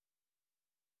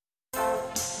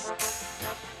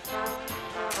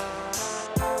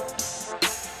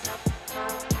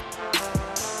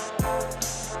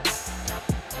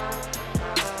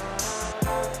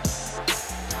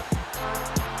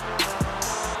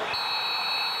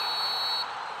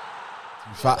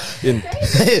in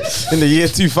the year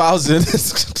 2000.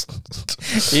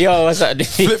 Yo, what's that?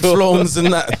 Flip phones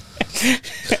and that.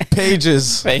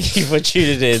 Pages. Thank you for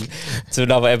tuning in to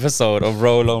another episode of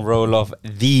Roll On, Roll Off,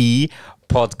 the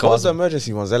podcast. What's the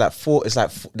emergency ones? They're like four. It's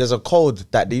like there's a code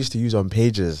that they used to use on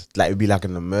pages. Like it'd be like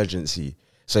an emergency.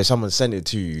 So if someone sent it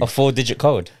to you, A 4-digit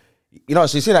code. You know,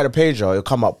 so you see like the pager, it'll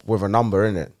come up with a number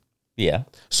in it. Yeah.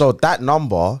 So that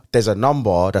number, there's a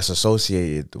number that's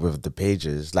associated with the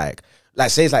pages. Like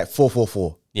say it's like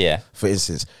 444. Yeah. For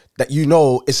instance, that you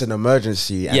know it's an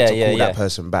emergency and to call that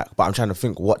person back. But I'm trying to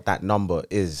think what that number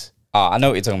is. I know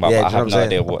what you're talking about, Yeah, but I have do you know no what I'm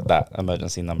idea what that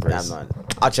emergency number is. Man.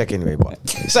 I'll check anyway, but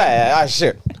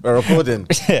shit, we're recording.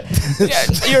 Yeah,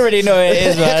 you already know what it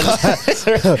is,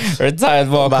 man. Retired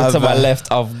Marco to my left,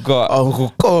 I've got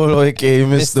Uncle Cole, aka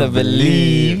Mr.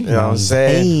 Believe. You know what I'm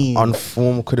saying? On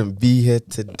form, couldn't be here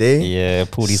today. Yeah,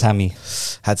 pulled his hammy.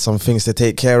 Had some things to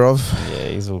take care of. Yeah,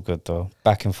 he's all good though.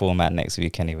 Back in format next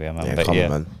week anyway, man. Yeah, But come on,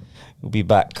 man. We'll be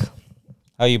back.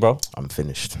 How are you, bro? I'm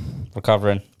finished.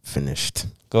 Recovering. Finished.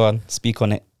 Go on, speak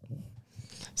on it.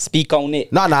 Speak on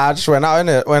it. Nah, I just went out,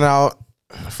 innit? Went out.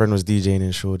 My friend was DJing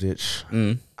in Shoreditch.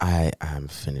 Mm. I am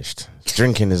finished.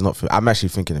 Drinking is not for... I'm actually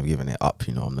thinking of giving it up,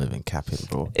 you know. I'm not even capping,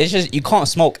 bro. It's just, you can't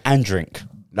smoke and drink.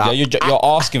 Nah, you're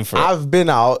asking for it. I've been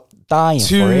out Dying for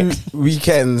two it.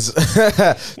 weekends.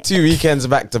 2 weekends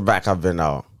back to back I've been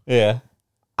out. Yeah.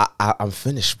 I'm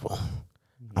finished, bro.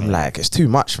 I'm like, it's too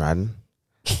much, man.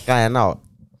 Going out.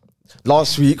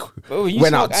 Last week, Oh, you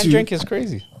went smoke out and drink is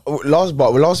crazy.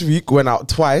 Last week went out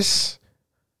twice.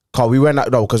 Cause we went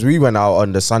out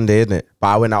on the Sunday, innit? But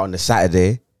I went out on the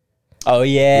Saturday. Oh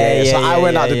yeah. So I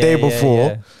went out the day before.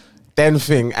 Yeah. Then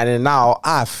thing, and then now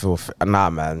I feel nah,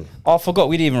 man. Oh, I forgot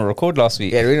we didn't even record last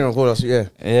week. Yeah, we didn't record last week. Yeah.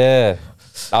 Yeah.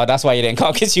 Oh, that's why you didn't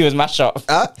come, because you was mashed up.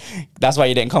 That's why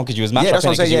you didn't come, because you was mashed Yeah, up. that's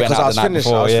what I'm saying. Yeah, because I was finished.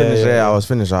 Before. I was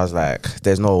finished. I was like,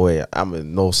 there's no way. I'm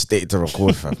in no state to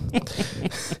record, fam.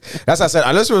 That's what I said.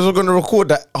 Unless we was going to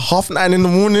record at 9:30 in the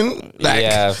morning. Like,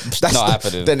 yeah, that's not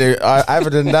happening. Then other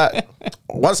than that,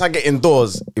 once I get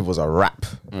indoors, it was a wrap.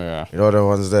 Yeah. You know the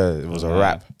ones there. It was a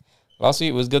wrap. Last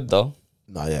week was good though.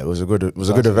 No, yeah, it was a good event. It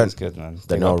was good, man.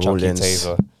 Daniel Rollins.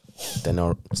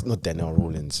 It's not Daniel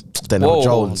Rollins. Daniel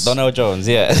Jones. Daniel Jones,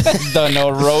 yeah.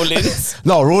 Daniel Rollins.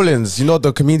 No, Rollins. You know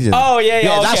the comedian. Oh yeah. Okay,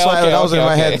 that's why that was in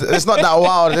my head. It's not that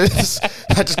wild.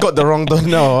 I just got the wrong.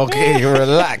 No, okay,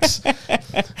 relax.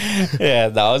 Yeah,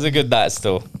 that was a good night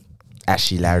still.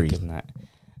 Ashley Larry. Good night.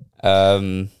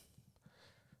 But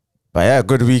yeah,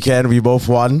 good weekend. We both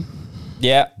won.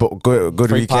 Yeah, but good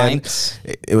 3 weekend. pints.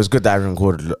 It was good that I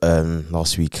recorded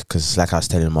last week because, like I was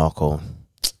telling Marco,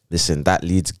 listen, that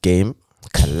Leeds game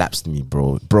collapsed me,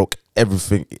 bro. Broke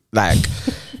everything. Like,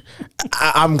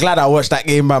 I'm glad I watched that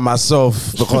game by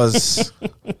myself because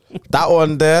that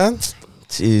one there,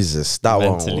 Jesus, that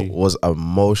Mentally. one was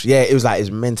emotional. Yeah, it was like, it's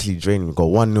mentally draining. We got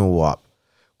 1-0 up.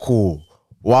 Cool.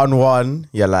 1-1,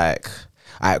 you're like,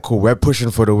 all right, cool, we're pushing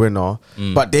for the winner.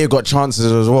 But they got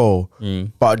chances as well.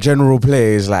 But general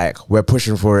play is like, we're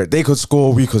pushing for it. They could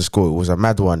score, we could score. It was a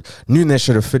mad one. Nunes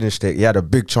should have finished it. He had a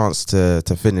big chance to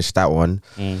finish that one.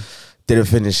 Didn't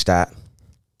finish that.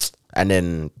 And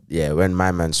then, yeah, when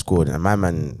my man scored,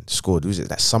 who's it,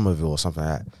 like Somerville or something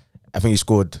like that. I think he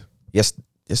scored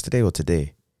yesterday or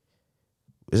today.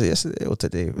 Was it yesterday or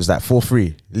today? It was like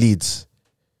 4-3, Leeds.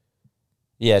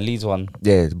 Yeah, Leeds won.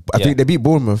 Yeah, I think they beat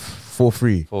Bournemouth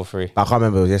 4-3. 4-3. I can't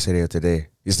remember if it was yesterday or today.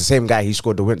 It's the same guy. He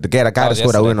scored the win. The guy that scored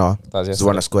yesterday. that winner. That was is the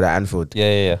one that scored at Anfield.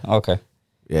 Yeah. Okay.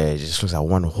 Yeah, it just looks like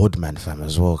one hood man, fam,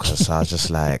 as well. Because I was just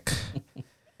like,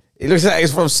 it looks like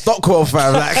it's from Stockwell,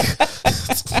 fam. Like,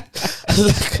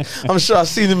 I'm sure I've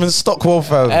seen him in Stockwell,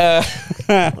 fam.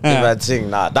 Bad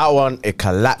thing. Nah, that one, it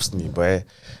collapsed me, boy.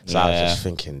 So I was just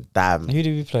thinking, damn. Who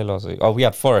did we play last week? Oh, we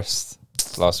had Forest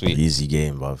last week. Easy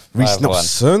game, bruv.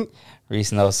 5-1.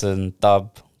 Reece Nelson,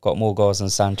 dub, got more goals than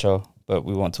Sancho, but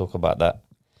we won't talk about that.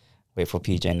 Wait for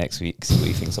PJ next week, see what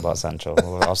he thinks about Sancho.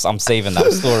 I'm saving that,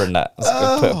 I'm storing that.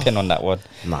 Let's put a pin on that one.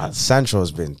 Nah,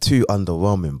 Sancho's been too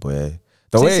underwhelming, boy.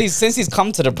 Since he's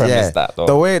come to the premise, that though.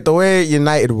 The way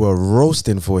United were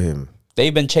roasting for him.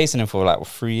 They've been chasing him for like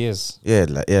 3 years. Yeah,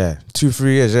 2-3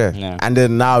 years, yeah. And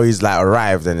then now he's like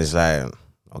arrived and it's like,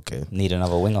 okay. Need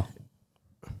another winger.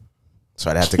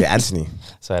 So they had to get Anthony.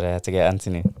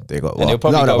 They got and they'll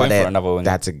probably go in for another winger. They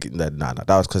had to that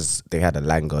was because they had a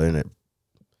Langer in it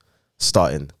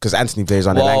starting because Anthony plays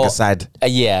on the Langer side.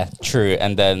 Yeah, true.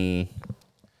 And then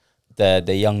the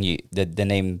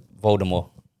name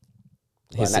Voldemort,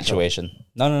 his situation.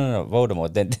 No,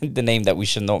 Voldemort. The name that we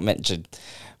should not mention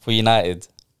for United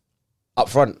Up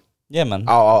front. Yeah, man.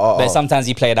 Oh. But sometimes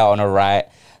he played out on the right.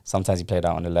 Sometimes he played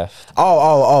out on the left.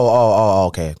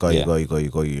 Okay. Got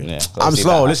you. Yeah, I'm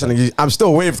slow. Listen, I'm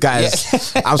still waved,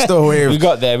 guys. I'm still waved. We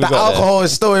got there. The alcohol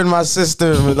is still in my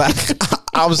system. Like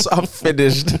I'm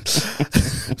finished.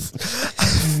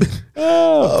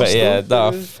 But yeah,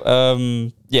 Duff.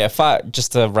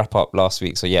 Just to wrap up last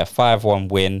week. So yeah, 5-1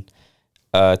 win.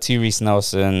 2 Reece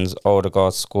Nelsons,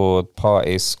 Odegaard scored,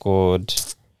 Partey scored.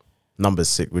 Number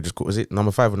 6. Was it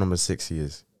number 5 or number 6? He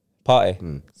is.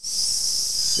 Partey.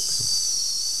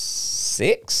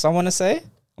 6, I want to say.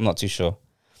 I'm not too sure.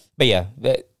 But yeah,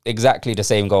 exactly the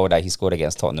same goal that he scored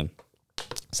against Tottenham.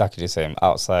 Exactly the same.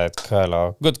 Outside,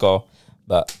 curler. Good goal.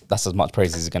 But that's as much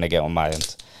praise as he's going to get on my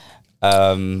end.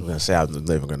 I'm going to say I'm not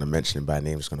even going to mention him by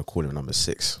name. I'm just going to call him number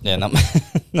 6. Yeah, number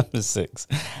 6.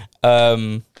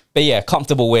 But yeah,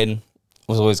 comfortable win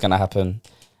was always going to happen.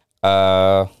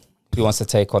 Who wants to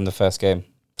take on the first game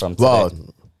from today?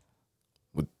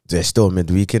 Well, they're still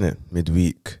midweek, innit?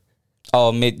 Midweek.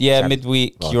 Oh,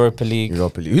 midweek, Europa League.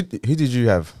 Who did you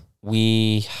have?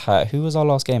 We had, who was our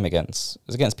last game against? It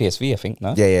was against PSV, I think,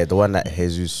 no? Yeah, the one that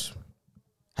Jesus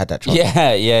had that trouble.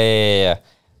 Yeah.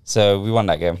 So we won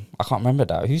that game. I can't remember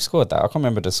that. Who scored that? I can't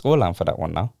remember the scoreline for that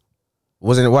one now.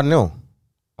 Wasn't it 1-0?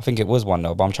 I think it was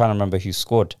 1-0, but I'm trying to remember who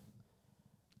scored.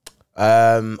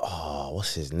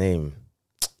 What's his name?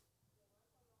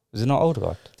 Was it not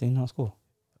Odegaard? Did he not score?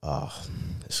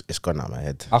 It's gone out of my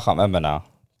head. I can't remember now.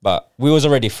 But we was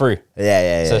already through.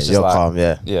 Yeah. So it's just You're like, calm,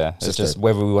 yeah. Yeah, it's just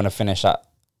whether we want to finish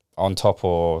on top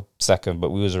or second,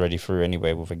 but we was already through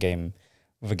anyway with a game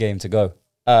to go.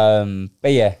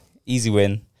 But yeah, easy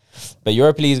win. But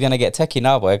Europa League is going to get techie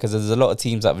now, boy, because there's a lot of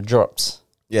teams that have dropped.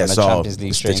 Yeah, the so Champions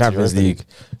League it's the Champions League.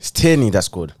 It's Tierney that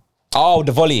scored. Oh,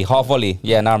 the volley, half volley.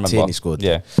 Yeah, now I remember. Tierney scored.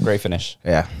 Yeah, great finish.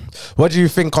 Yeah. What do you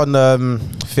think on the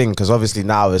thing? Because obviously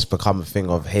now it's become a thing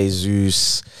of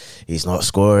Jesus. He's not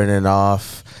scoring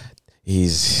enough.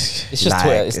 It's just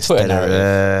Twitter. It's Twitter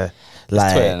narrative.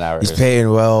 Twitter narrative. He's playing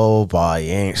well, but he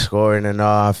ain't scoring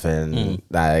enough, and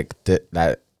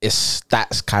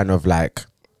that's kind of like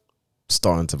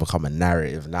starting to become a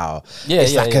narrative now.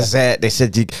 It's like they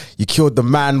said you killed the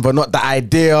man, but not the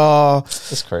idea.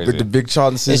 It's crazy with the big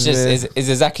chances. It's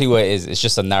exactly what it is. It's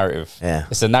just a narrative. Yeah,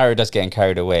 it's a narrative that's getting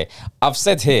carried away. I've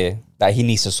said here that he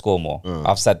needs to score more.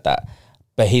 I've said that.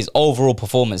 But his overall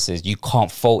performances, you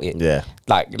can't fault it. Yeah.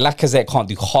 Like, Lacazette can't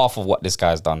do half of what this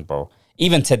guy's done, bro.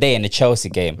 Even today in the Chelsea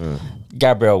game,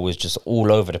 Gabriel was just all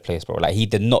over the place, bro. Like, he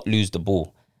did not lose the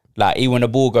ball. Like, even when the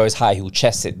ball goes high, he'll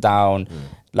chest it down.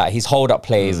 Like, his hold-up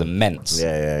play is immense.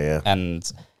 Yeah. And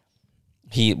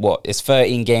it's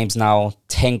 13 games now,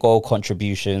 10 goal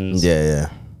contributions. Yeah.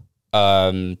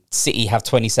 City have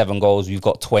 27 goals. We've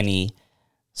got 20.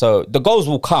 So the goals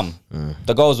will come.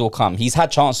 The goals will come. He's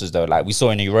had chances though, like we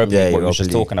saw in the Europa League, what we were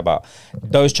just talking about.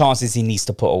 Those chances he needs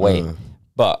to put away.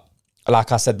 But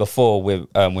like I said before, with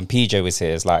when PJ was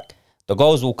here, it's like the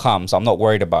goals will come. So I'm not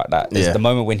worried about that. It's the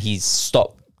moment when he's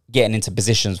stopped getting into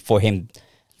positions for him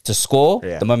to score.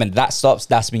 The moment that stops,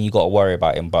 that's when you got to worry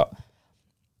about him. But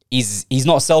he's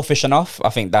not selfish enough. I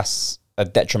think that's a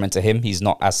detriment to him. He's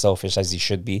not as selfish as he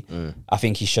should be. I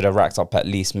think he should have racked up at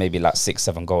least maybe like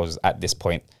 6-7 goals at this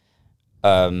point.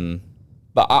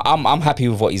 But I'm happy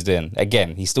with what he's doing.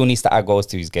 Again, he still needs to add goals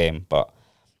to his game, but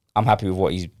I'm happy with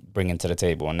what he's bringing to the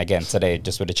table. And again, today,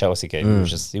 just with the Chelsea game,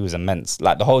 it was immense.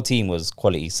 Like the whole team was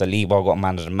quality. Saliba got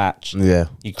man of the match. Yeah,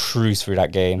 he cruised through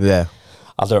that game. Yeah.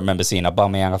 I don't remember seeing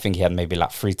Aubameyang. I think he had maybe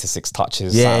like 3 to 6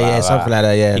 touches. Something like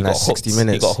that. Yeah, in like 60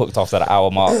 minutes. He got hooked after the hour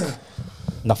mark.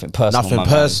 Nothing personal. Nothing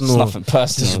personal.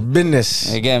 Just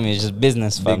business. Again, it's just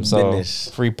business, fam. So business.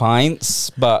 3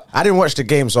 pints. But I didn't watch the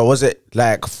game, so was it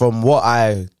like from what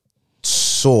I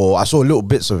saw little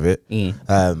bits of it.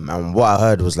 And what I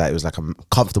heard was like it was like a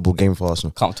comfortable game for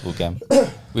Arsenal. Comfortable game.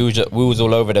 we was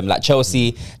all over them. Like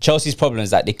Chelsea's problem is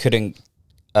that they couldn't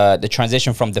the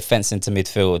transition from defense into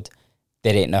midfield,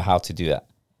 they didn't know how to do that.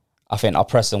 I think our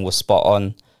pressing was spot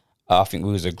on. I think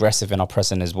we was aggressive in our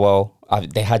pressing as well.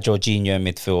 They had Jorginho in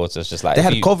midfield, so it's just like they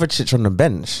had Kovacic on the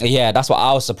bench. Yeah, that's what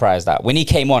I was surprised at. When he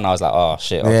came on, I was like, oh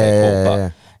shit, okay, cool.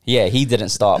 But yeah, he didn't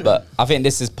start. But I think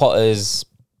this is Potter's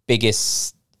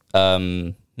biggest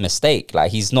mistake.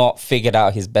 Like he's not figured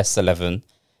out his best 11.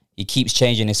 He keeps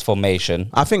changing his formation.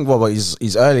 I think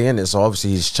he's early in it, so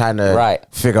obviously he's trying to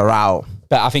figure out.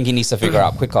 But I think he needs to figure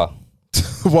out quicker.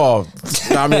 Well,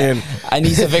 I mean, I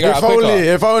need to figure out quicker.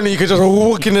 If only you could just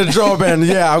walk in the job and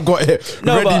I've got it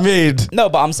ready made. No,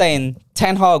 but I'm saying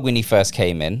Ten Hag when he first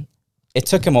came in, it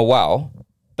took him a while,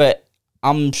 but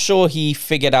I'm sure he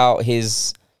figured out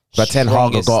his. But Ten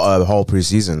Hag got a whole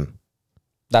preseason.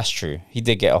 That's true. He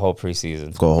did get a whole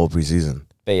preseason. Got a whole preseason.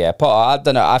 But yeah, Potter, I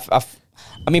don't know.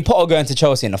 I mean, Potter going to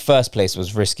Chelsea in the first place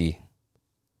was risky.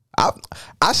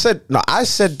 I said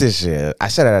this year. I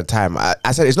said at the time. I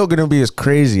said it's not going to be as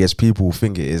crazy as people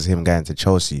think it is him going to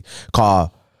Chelsea. Cause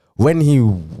when he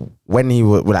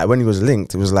was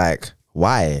linked, it was like,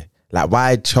 why? Like,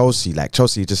 why Chelsea? Like,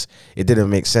 Chelsea just, it didn't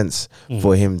make sense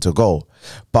for him to go.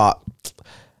 But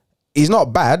he's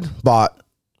not bad. But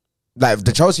like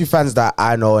the Chelsea fans that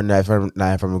I know and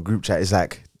from a group chat, it's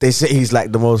like they say he's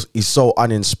like he's so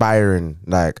uninspiring.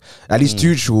 Like at least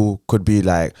Tuchel could be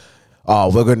like, oh,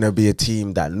 we're gonna be a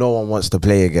team that no one wants to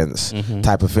play against,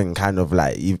 type of thing. Kind of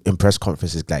like in press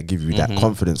conferences, like give you that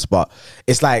confidence. But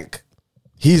it's like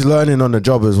he's learning on the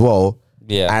job as well.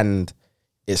 Yeah, and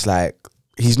it's like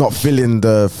he's not filling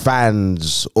the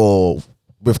fans or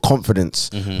with confidence,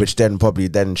 which then probably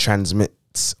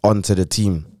transmits onto the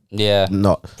team. Yeah,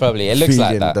 not probably. It looks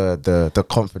like that. The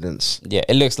confidence. Yeah,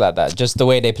 it looks like that. Just the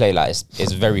way they play, like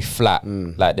it's very flat.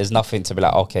 Like there's nothing to be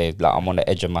like, okay, like I'm on the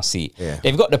edge of my seat. Yeah.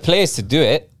 They've got the players to do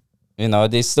it. You know,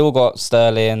 they still got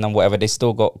Sterling and whatever. They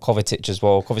still got Kovacic as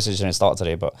well. Kovacic didn't start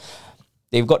today, but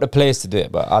they've got the players to do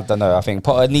it. But I don't know. I think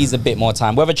Potter needs a bit more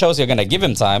time. Whether Chelsea are going to give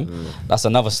him time, that's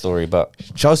another story. But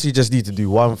Chelsea just need to do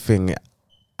one thing,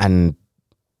 and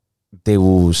they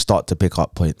will start to pick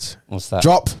up points. What's that?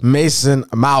 Drop Mason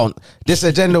Mount. This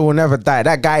agenda will never die.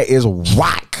 That guy is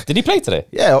whack. Did he play today?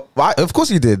 Yeah, of course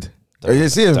he did. You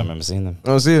didn't see him? Don't remember seeing him. I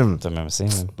don't see him. Don't remember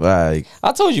seeing him. Like,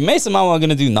 I told you, Mason Mount weren't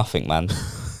going to do nothing, man.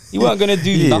 He weren't going to do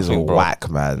he nothing, is bro. whack,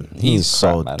 man. He's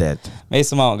so crap, man. dead.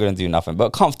 Mason Mount going to do nothing,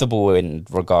 but comfortable win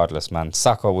regardless, man.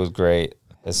 Saka was great.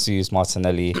 Jesus,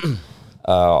 Martinelli,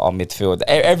 on midfield.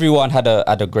 Everyone had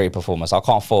a great performance. I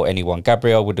can't fault anyone.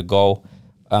 Gabriel with the goal.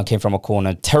 Came from a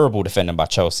corner. Terrible defending by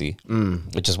Chelsea.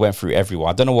 It just went through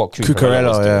everyone. I don't know what Cucurella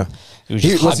was doing.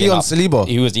 Yeah. Was he on Saliba?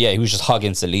 He was just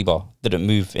hugging Saliba. Didn't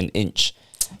move an inch.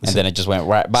 And then it just went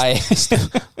right by.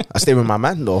 I stay with my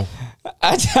man though.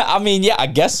 I mean, yeah, I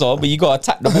guess so. But you got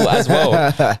to attack the ball as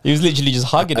well. He was literally just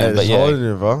hugging him. But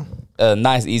yeah,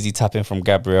 nice easy tap in from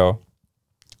Gabriel.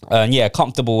 Yeah,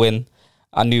 comfortable win.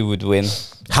 I knew we'd win.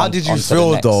 How did you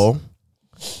feel though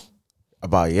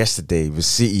about yesterday with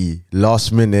City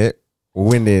last minute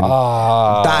winning?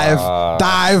 Dive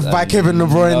by Kevin De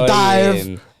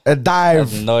Bruyne.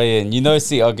 Dive. Annoying. You know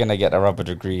City are gonna get a rubber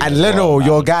degree. And Leno,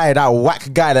 your guy, that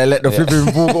whack guy that let the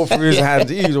flipping ball go through his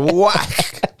hands, he's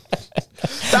whack.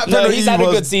 He's had a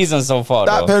good season so far.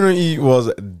 That penalty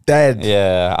was dead.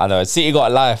 Yeah, I know. City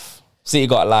got life.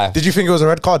 Did you think it was a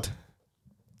red card?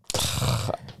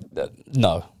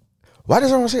 No. Why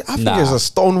does everyone say? I think it's a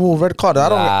stonewall red card.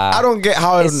 I don't get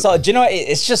how. Do you know what?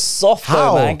 It's just soft,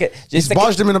 how? Though, man. He's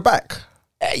barged him in the back.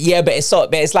 Yeah, but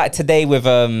it's like today with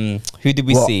who did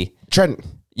we see? Trent.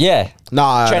 Yeah.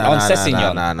 Trent on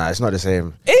Sessegnon. Nah, it's not the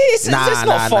same. It's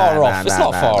not far off. It's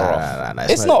not far off.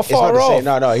 It's not far off.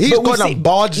 No, he's gonna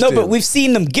barge. No, but we've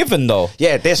seen them given though.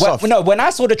 Yeah, they're soft. No, when I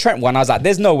saw the Trent one, I was like,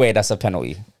 "There's no way that's a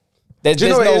penalty." There's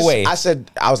no way.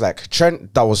 I was like,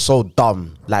 Trent, that was so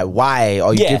dumb. Like, why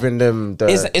are you giving them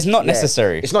the? It's not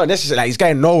necessary. It's not necessary. Like, he's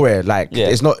going nowhere. Like,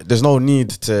 it's not. There's no need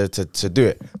to do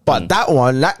it. But that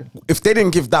one, if they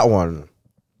didn't give that one,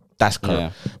 that's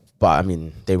correct. Yeah. But I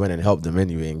mean, they went and helped them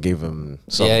anyway and gave them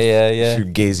some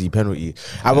fugazi penalty.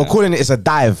 And we're calling it's a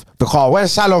dive because when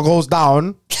Salah goes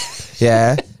down,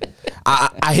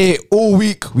 I hear all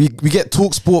week we get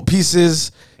TalkSport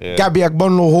pieces. Yeah. Gabby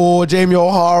Agbonlahor, Jamie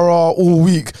O'Hara all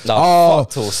week. Fuck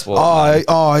TalkSport.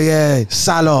 Oh yeah,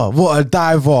 Salah, what a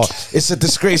diver! It's a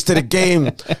disgrace to the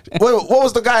game. What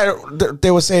was the guy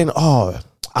they were saying? Oh,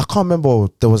 I can't remember.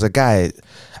 There was a guy.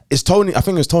 It's Tony. I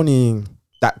think it was Tony.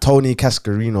 That Tony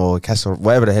Cascarino,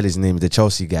 whatever the hell his name is, the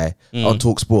Chelsea guy on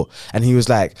TalkSport, and he was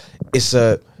like, "It's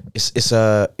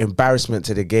a embarrassment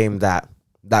to the game that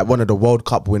one of the World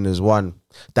Cup winners won.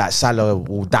 That Salah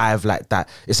will dive like that.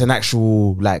 It's an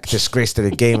actual like disgrace to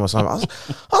the game or something."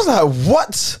 I was like,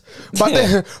 "What?"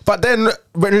 But then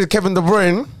when it was Kevin De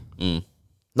Bruyne,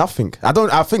 nothing.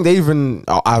 I think they even.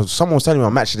 Someone was telling me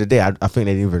on Match of the Day. I think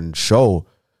they didn't even show.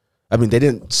 I mean, they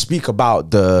didn't speak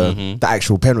about the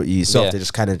actual penalty itself. Yeah. They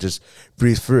just kind of just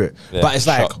breathe through it. Yeah, but it's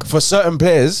like for certain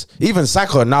players, even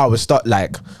Saka now we start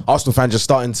like Arsenal fans just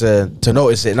starting to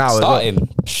notice it now.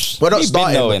 We're not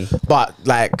starting, but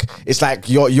like it's like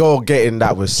you're getting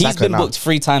that with Saka. He's been booked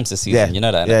 3 times this season. Yeah. You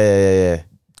know that. Yeah.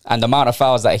 And the amount of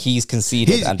fouls that he's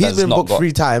conceded he's been booked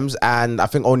 3 times, and I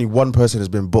think only one person has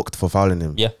been booked for fouling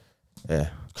him. Yeah.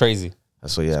 Crazy.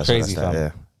 That's crazy, fam.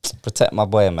 Yeah. Protect my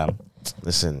boy, man.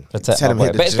 Listen, tell him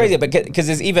but it's crazy because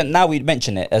there's even now we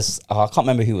mention it as I can't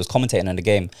remember who was commentating on the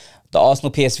game, the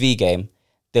Arsenal PSV game.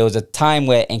 there was a time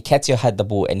where Nketiah had the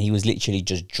ball and he was literally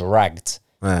just dragged.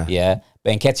 Yeah.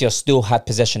 But Nketiah still had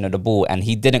possession of the ball and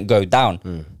he didn't go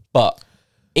down. But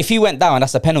if he went down,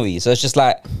 that's a penalty. So it's just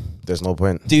like, there's no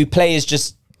point. Do players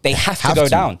just, they have to go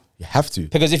down? You have to.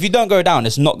 Because if you don't go down,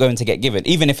 it's not going to get given.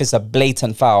 Even if it's a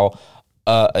blatant foul,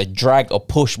 a drag, a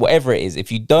push, whatever it is.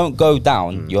 If you don't go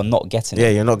down, you're not getting it. Yeah,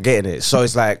 you're not getting it. So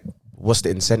it's like, what's the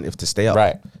incentive to stay up?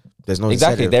 Right. There's no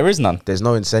Exactly. incentive. There is none. There's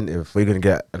no incentive. We're going to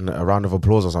get a round of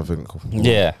applause or something.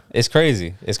 Yeah, it's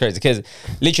crazy. It's crazy because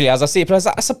literally, as I see it, I was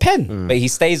like, that's a pen. But he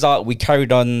stays out. We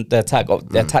carried on the attack.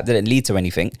 The attack didn't lead to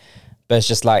anything. But it's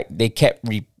just like they kept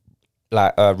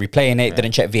replaying it.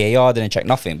 Didn't check VAR. Didn't check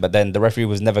nothing. But then the referee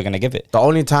was never going to give it. The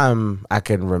only time I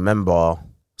can remember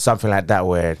something like that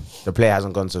where the player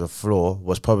hasn't gone to the floor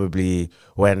was probably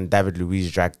when David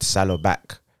Luiz dragged Salah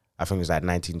back. I think it was like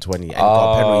 1920. And he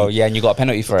got a penalty. Yeah, and you got a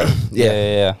penalty for it.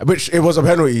 yeah. Which it was a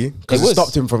penalty because it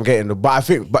stopped him from getting the.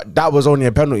 But that was only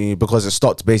a penalty because it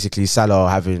stopped basically Salah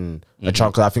having a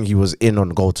chance. Cause I think he was in on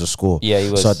goal to score. Yeah, he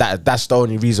was. So that's the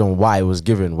only reason why it was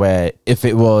given. Where if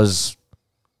it was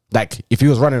like if he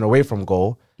was running away from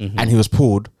goal and he was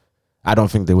pulled, I don't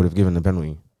think they would have given the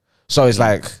penalty. So it's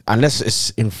like unless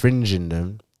it's infringing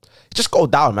them. Just go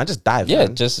down, man. Just dive. Yeah,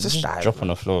 man. just dive, drop on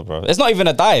the floor, bro. It's not even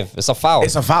a dive. It's a foul.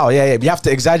 It's a foul. Yeah. You have to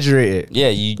exaggerate it. Yeah,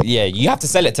 you have to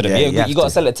sell it to them. Yeah, you got to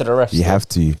sell it to the refs. You have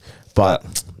to.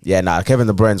 But Kevin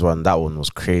De Bruyne's one, that one was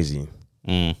crazy.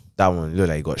 That one looked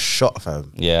like he got shot,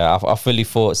 fam. Yeah, I fully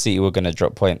thought City were going to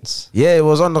drop points. Yeah, it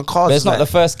was on the cards. But it's not the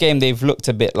first game they've looked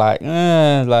a bit like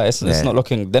it's not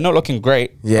looking. They're not looking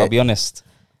great. Yeah, I'll be honest.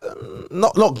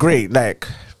 Not great. Like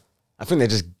I think they're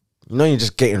just. You're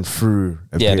just getting through.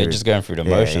 They're just going through the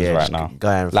motions right now.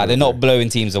 Like they're not blowing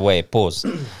teams away. Pause.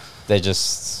 They're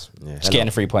just getting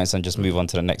the 3 points and just move on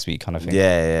to the next week kind of thing.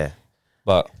 Yeah.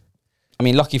 But I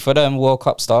mean, lucky for them, World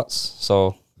Cup starts,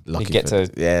 so lucky they get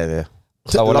to. Yeah.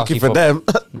 So lucky for them.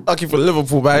 Lucky for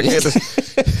Liverpool, man.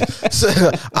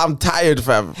 So, I'm tired,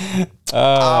 fam.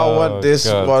 I want this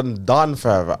one done,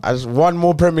 fam. One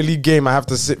more Premier League game I have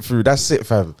to sit through. That's it,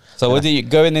 fam. So what do you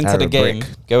going into the game?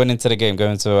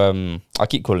 I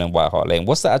keep calling it White Hart Lane.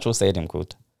 What's the actual stadium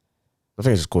called? I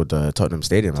think it's called Tottenham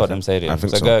Stadium. Tottenham Stadium. I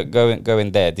think so. Go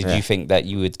in there. Did you think that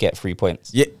you would get 3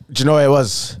 points? Yeah. Do you know what it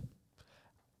was?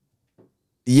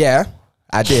 Yeah,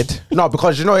 I did. No,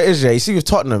 because you know what it is, yeah. You see with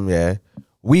Tottenham, yeah,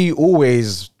 we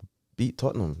always beat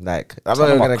Tottenham. Like I'm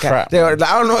not gonna crap. I don't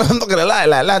know. I'm not gonna lie.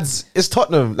 Like lads, it's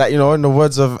Tottenham. Like in the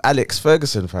words of Alex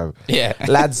Ferguson, fam. Yeah,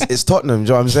 lads, it's Tottenham. Do you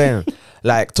know what I'm saying?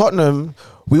 Like Tottenham,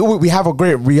 we have a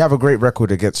great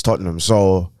record against Tottenham.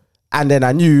 So, and then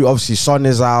I knew obviously Son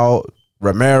is out,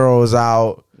 Romero's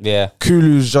out. Yeah,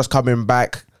 Kulu's just coming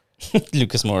back.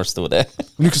 Lucas Moura's still there.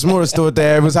 Lucas Moura's still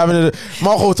there. He was having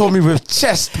Marco told me with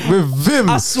vim.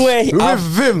 I swear,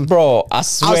 vim, bro. I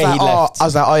swear he left. I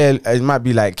was like, oh yeah, it might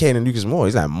be like Kane and Lucas Moura.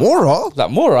 He's like Moura.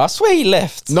 Like Moura, I swear he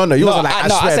left. No, you wasn't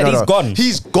like. I said he's gone.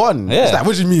 He's gone. Yeah. It's like,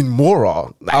 what do you mean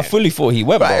Moura? Like, I fully thought he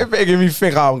went. Bro. It's making me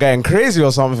think I'm getting crazy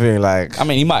or something. Like, I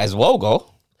mean, he might as well go.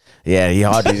 Yeah, he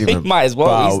hardly he might as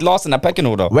well. He's lost in the pecking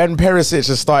order. When Perisic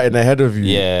is starting ahead of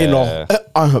you,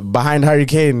 behind Harry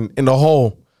Kane in the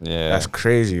hole. Yeah, that's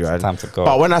crazy, right? Time to go.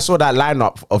 But when I saw that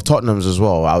lineup of Tottenham's as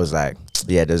well, I was like,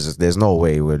 yeah, there's no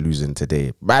way we're losing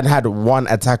today. Man had one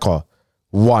attacker,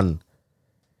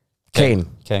 Kane,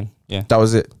 yeah, that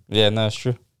was it. Yeah, no, it's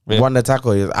true. Yeah. One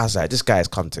attacker. I was like, this guy is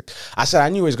Conte. I said I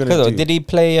knew he was gonna do. Did he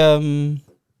play?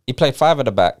 He played 5 at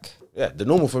the back. Yeah, the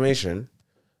normal formation.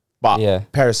 But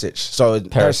Perisic. So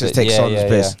Perisic takes Son's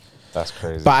place. Yeah. That's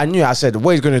crazy. But I said,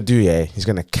 what he's gonna do? Yeah, he's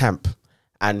gonna camp,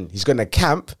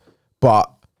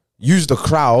 but use the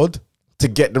crowd to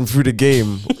get them through the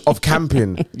game of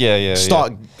camping.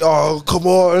 Start, oh, come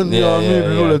on. You know what I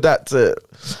mean? All of that.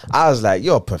 I was like,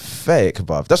 you're pathetic,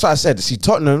 bruv. That's what I said. See,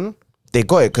 Tottenham, they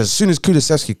got it because as soon as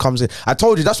Kulusevski comes in, I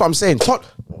told you, that's what I'm saying.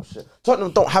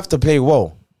 Tottenham don't have to play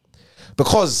well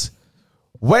because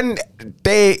when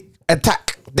they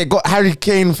attack, they got Harry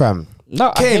Kane, fam.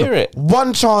 No, Kane, I hear it.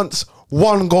 One chance,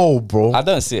 one goal, bro. I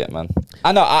don't see it, man.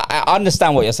 I know. I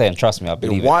understand what you're saying. Trust me, I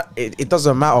believe it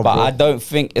doesn't matter, but bro. I don't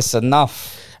think it's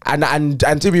enough. And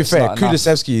to be fair,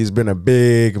 Kulusevski has been a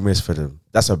big miss for them.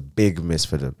 That's a big miss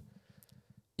for them.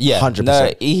 Yeah, 100%.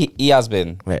 No, he has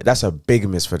been. Right, that's a big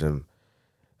miss for them.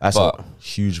 That's a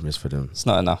huge miss for them. It's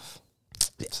not enough.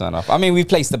 It's not enough. I mean, we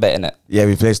placed the bet in it. Yeah,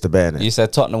 we placed the bet in it. You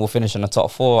said Tottenham will finish in the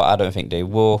top 4. I don't think they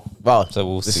will. Well, so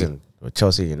we'll see.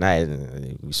 Chelsea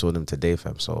United, we saw them today,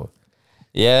 fam. So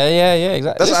Yeah,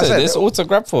 exactly. That's what I said. It's all to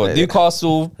grab for.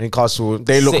 Newcastle,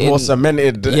 they look more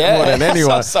cemented more than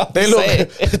anyone. They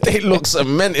They look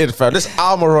cemented, fam. This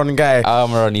Almiron guy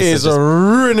is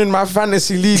ruining my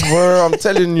fantasy league, bro. I'm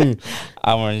telling you.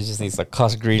 Almiron just needs to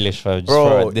cuss Grealish, fam.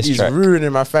 Bro, he's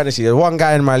ruining my fantasy. There's one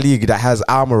guy in my league that has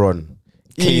Almiron.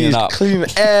 He's cleaning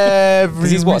every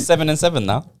He's what, 7-7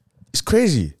 now? It's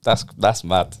crazy. That's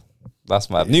mad. That's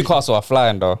mad. Newcastle are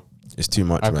flying, though. It's too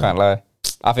much, I can't lie.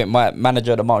 I think my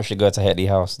manager of the month should go to Headley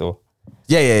House, though.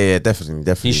 Yeah,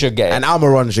 definitely. He should get it. And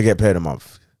Almiron should get player of the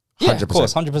month. 100%. Yeah, of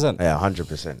course, 100%. Yeah,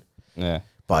 100%. Yeah.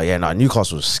 But yeah, no,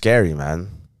 Newcastle's scary, man.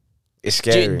 It's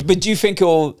scary. But do you think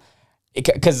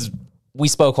because we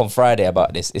spoke on Friday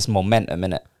about this, it's momentum,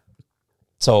 innit?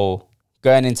 So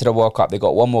going into the World Cup, they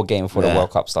got one more game before the World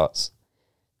Cup starts.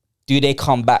 Do they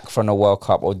come back from the World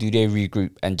Cup, or do they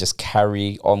regroup and just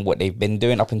carry on what they've been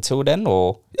doing up until then?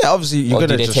 Or yeah, obviously you're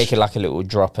gonna do they take it like a little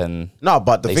drop and no?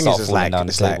 But the thing is, it's like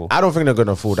I don't think they're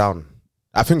gonna fall down.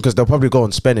 I think because they'll probably go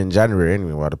and spend in January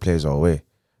anyway while the players are away.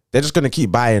 They're just gonna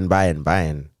keep buying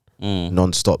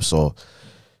non-stop. So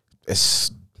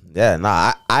it's I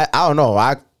don't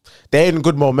know. They're in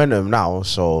good momentum now,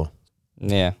 so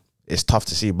yeah, it's tough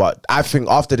to see. But I think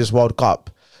after this World Cup,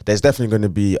 there's definitely going to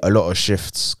be a lot of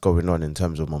shifts going on in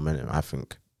terms of momentum, I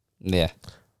think. Yeah.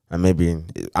 And maybe,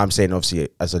 I'm saying obviously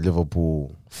as a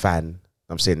Liverpool fan,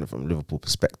 I'm saying it from Liverpool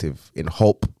perspective, in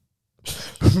hope.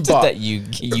 But that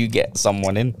you get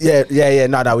someone in. Yeah.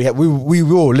 No, we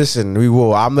will, listen, we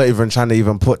will. I'm not even trying to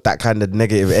even put that kind of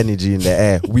negative energy in the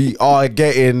air. We are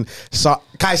getting,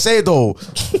 Caicedo,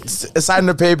 sign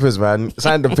the papers, man.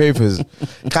 Sign the papers.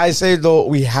 Caicedo,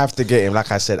 we have to get him.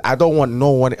 Like I said, I don't want no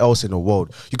one else in the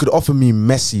world. You could offer me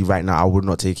Messi right now, I would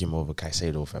not take him over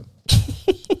Caicedo, fam.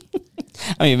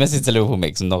 I mean, Messi to Liverpool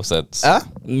makes no sense.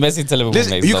 Messi to Liverpool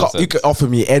makes no sense. You could offer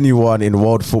me anyone in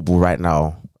world football right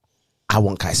now. I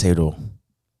want Caicedo.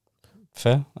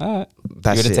 Fair. All right.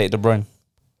 That's You're going to take De Bruyne.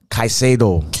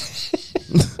 Caicedo.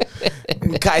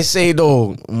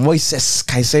 Moises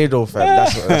Caicedo,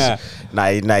 fam.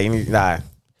 Nah.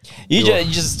 You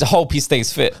just hope he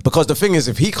stays fit. Because the thing is,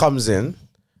 if he comes in,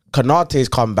 Konate's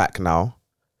come back now,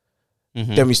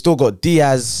 then we still got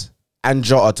Diaz and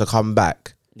Jota to come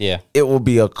back. Yeah. It will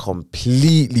be a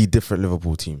completely different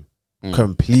Liverpool team.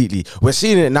 Completely. We're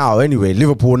seeing it now anyway.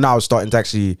 Liverpool now starting to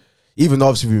actually, even though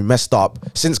obviously we messed up,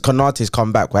 since Konate's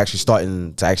come back, we're actually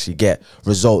starting to actually get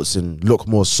results and look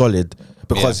more solid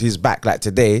because he's back. Like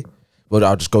today, well,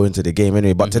 I'll just go into the game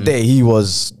anyway, but today he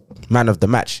was man of the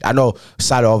match. I know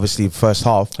Salah obviously first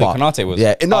half, but Konate was.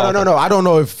 Yeah, no. I don't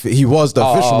know if he was the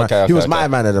official man. Okay, he was my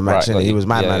man of the match. Right, he was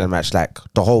my man of the match. Like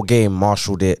the whole game,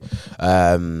 marshaled it.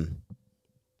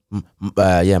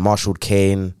 Marshalled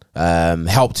Kane,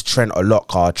 helped Trent a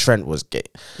lot. Trent was gay.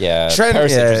 Yeah, Trent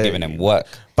was giving him work.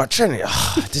 But Trent,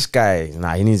 this guy,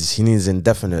 he needs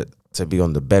indefinite to be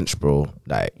on the bench, bro.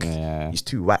 Like, he's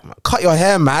too whack, man. Cut your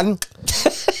hair, man.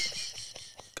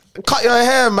 Cut your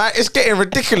hair, man. It's getting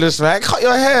ridiculous, man. Cut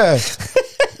your hair.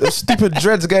 The stupid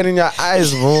dreads getting in your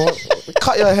eyes, bro.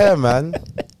 Cut your hair, man.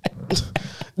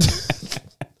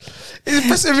 He's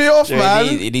pissing me off, man.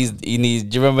 He needs. Do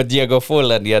you remember Diego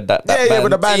Forlan? He had that band.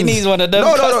 With the band. He needs one of them.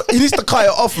 No. He needs to cut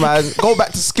it off, man. Go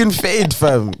back to skin fade,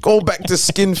 fam. Go back to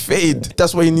skin fade.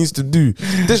 That's what he needs to do.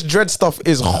 This dread stuff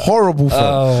is horrible,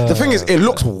 fam. The thing is, it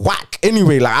looks whack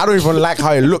anyway. Like, I don't even like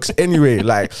how it looks anyway.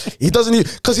 Like, he doesn't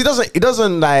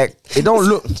like, it don't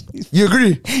look. You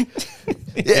agree?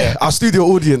 Yeah, our studio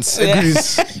audience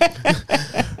agrees.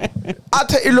 I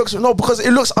tell you, because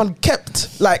it looks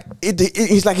unkept. Like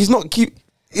he's like he's not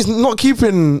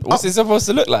keeping. What's it supposed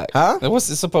to look like? Huh? What's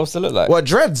it supposed to look like? What,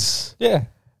 dreads? Yeah,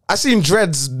 I seen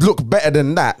dreads look better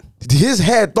than that. His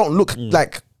hair don't look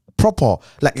like proper.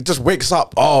 Like it just wakes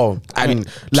up. And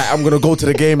like I'm gonna go to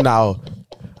the game now.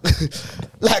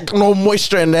 Like no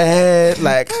moisture in the hair.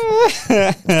 Like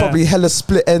probably hella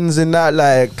split ends in that.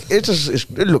 Like it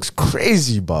looks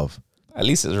crazy, bruv. At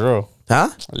least it's real. Huh?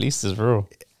 At least it's real.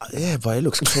 Yeah, but it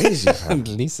looks crazy, fam. At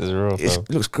least it's real, fam. It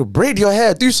looks good. Braid your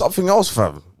hair. Do something else,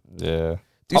 fam. Yeah.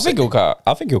 I think he'll cut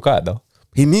it, though.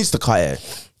 He needs to cut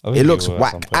it. It looks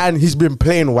whack. And he's been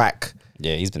playing whack.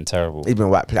 Yeah, he's been terrible. He's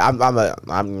been whack. I'm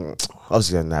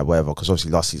obviously on that, whatever, because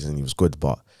obviously last season he was good,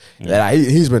 but he's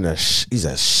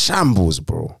a shambles,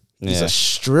 bro. He's a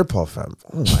stripper, fam.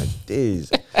 Oh my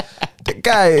days. The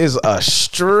guy is a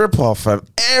stripper, fam.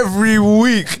 Every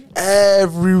week.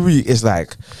 It's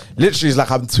like, literally, it's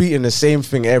like I'm tweeting the same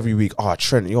thing every week. Oh,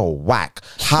 Trent, you're whack.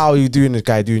 How are you doing this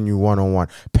guy doing you one-on-one?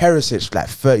 Perisic, like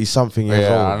 30-something years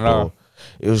old, I know. bro.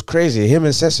 It was crazy. Him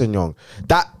and Sessegnon.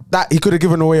 That he could have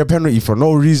given away a penalty for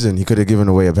no reason. He could have given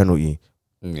away a penalty.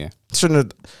 Yeah. Shouldn't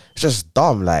have, it's just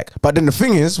dumb. Like, but then the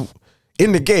thing is,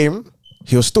 in the game,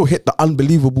 he'll still hit the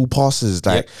unbelievable passes.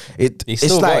 Like He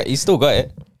still got it.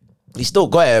 He still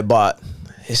got it, but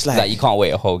it's like you can't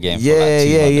wait a whole game.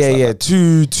 Yeah.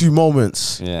 Two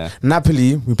moments. Yeah.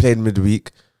 Napoli, we played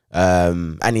midweek,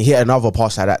 and he hit another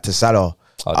pass like that to Salah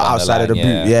outside of the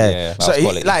boot. Yeah. So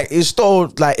it's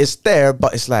still like it's there,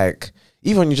 but it's like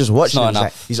even when you just watch him,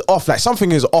 like, he's off. Like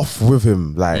something is off with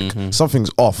him. Like something's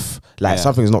off. Like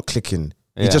something's not clicking.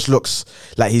 He just looks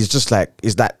like he's just like,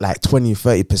 is that like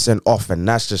 20-30% off, and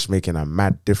that's just making a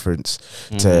mad difference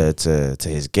to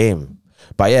his game.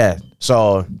 But yeah,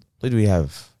 so what do we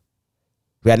have?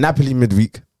 We had Napoli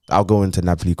midweek. I'll go into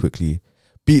Napoli quickly.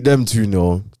 Beat them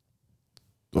 2-0.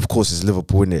 Of course, it's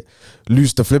Liverpool, innit?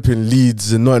 Lose to flipping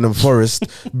Leeds and Nottingham Forest.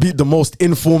 Beat the most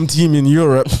informed team in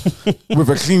Europe with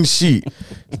a clean sheet.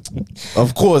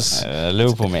 Of course.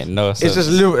 Liverpool, mate. No, that's just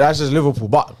Liverpool.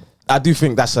 But I do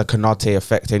think that's a Conte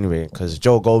effect anyway, because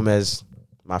Joe Gomez,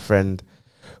 my friend,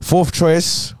 fourth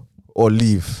choice or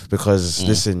leave, because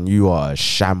listen, you are a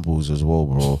shambles as well,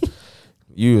 bro.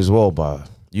 You as well.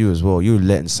 You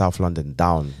letting South London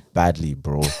down badly,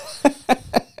 bro.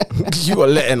 You are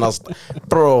letting us,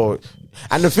 bro.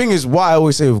 And the thing is, what I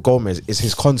always say with Gomez is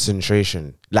his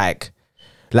concentration. Like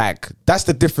that's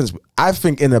the difference. I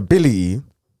think in ability.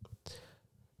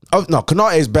 Oh no,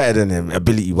 Konate is better than him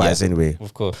ability wise anyway.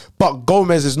 Of course. But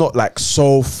Gomez is not like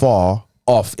so far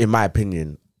off, in my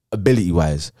opinion, ability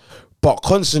wise. But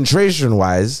concentration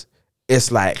wise, it's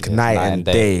like night and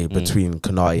day between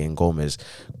Konate and Gomez.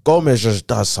 Gomez just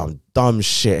does some dumb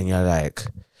shit and you're like,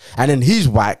 and then he's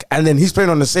whack, and then he's playing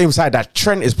on the same side that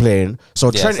Trent is playing.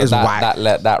 So Trent is whack.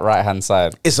 That right hand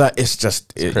side.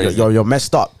 You're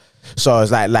messed up. So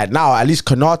it's like now at least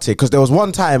Konate, because there was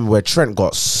one time where Trent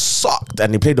got sucked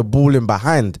and he played the ball in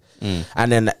behind,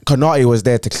 and then Konate was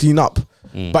there to clean up.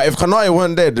 But if Konate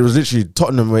weren't there, there was literally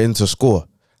Tottenham were in to score,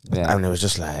 and it was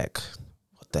just like,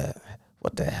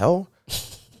 what the hell?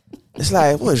 It's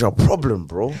like, what is your problem,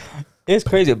 bro? It's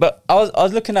crazy. But I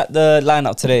was looking at the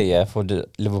lineup today, for the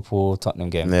Liverpool-Tottenham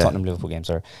game, Tottenham-Liverpool game.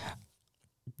 Sorry.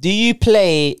 Do you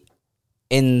play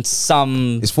in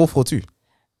some? It's 4-4-2.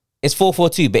 It's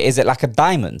 4-4-2, but is it like a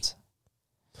diamond?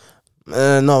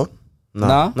 No.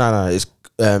 It's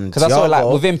because I saw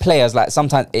like within players, like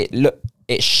sometimes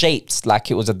it shaped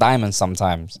like it was a diamond.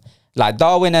 Sometimes, like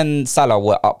Darwin and Salah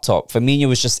were up top. Firmino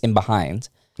was just in behind.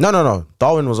 No.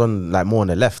 Darwin was on like more on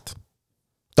the left.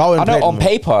 Darwin. I know on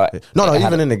paper. No,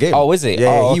 even in the game. Oh, is it? Yeah,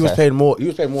 okay. He was playing more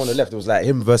on the left. It was like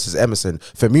him versus Emerson.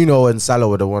 Firmino and Salah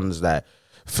were the ones that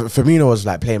Firmino was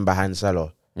like playing behind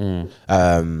Salah.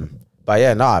 But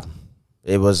yeah,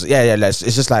 it was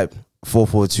it's just like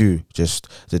 4-4-2, just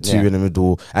the two in the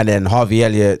middle, and then Harvey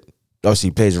Elliott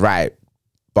obviously plays right,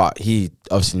 but he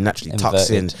obviously naturally tucks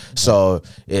in. So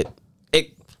it's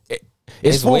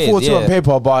 4-4-2 on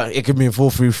paper, but it could be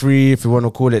 4-3-3 if you want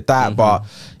to call it that. But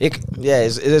it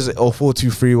is or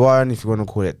 4-2-3-1 if you want to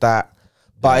call it that.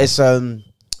 But it's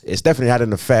definitely had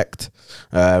an effect.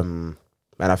 And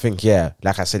I think,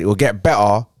 like I said, it will get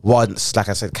better once, like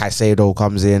I said, Caicedo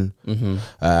comes in.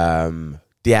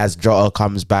 Diaz, Jota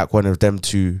comes back, one of them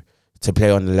two to play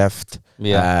on the left.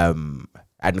 And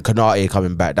Konate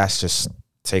coming back, that's just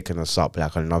taking us up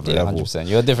like another level. 100%.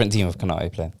 You're a different team of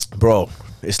Konate playing. Bro,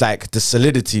 it's like the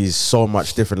solidity is so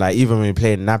much different. Like even when we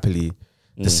play in Napoli,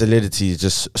 the solidity is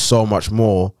just so much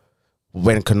more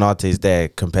when Konate is there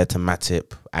compared to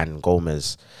Matip and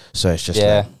Gomez. So it's just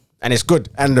like, and it's good.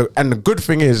 And the good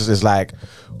thing is like,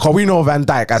 cause we know Van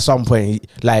Dijk at some point,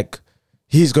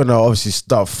 he's gonna obviously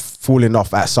start falling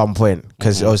off at some point,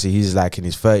 because obviously he's like in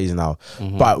his 30s now.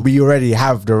 But we already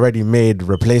have the ready-made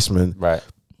replacement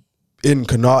in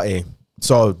Konate,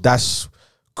 so that's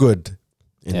good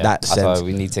in that sense. That's why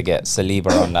we need to get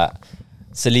Saliba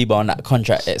on that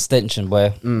contract extension,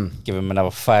 boy. Give him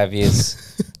another 5 years.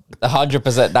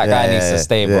 100% that guy needs to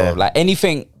stay, bro. Like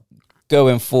anything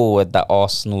going forward that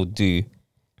Arsenal do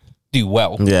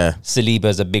well. Saliba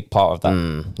is a big part of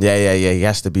that. He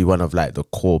has to be one of like the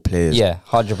core players.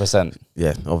 100%.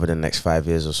 Over the next 5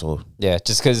 years or so.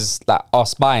 Just because like our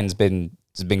spine's been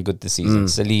good this season.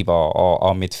 Saliba,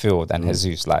 our midfield, and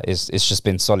Jesus, like it's just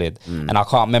been solid. And I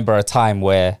can't remember a time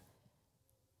where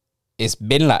it's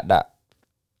been like that.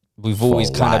 We've always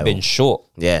kind of been short.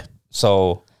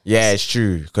 So it's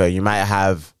true. Cause you might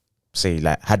have, say,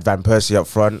 like had Van Persie up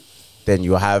front, then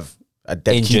you have a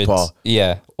dead keeper.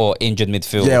 Or injured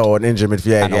midfield. Or an injured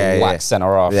midfield. And a whack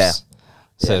centre halves.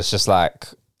 So it's just like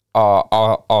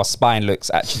our spine looks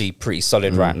actually pretty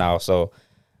solid right now. So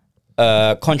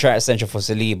Contract extension for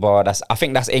Saliba. I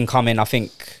think that's incoming. I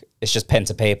think it's just pen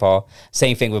to paper.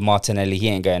 Same thing with Martinelli. He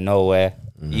ain't going nowhere.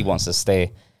 He wants to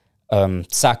stay.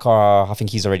 Saka, I think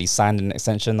he's already signed an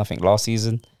extension. I think last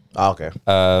season. Oh, okay.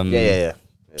 Yeah.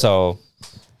 So,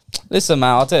 listen,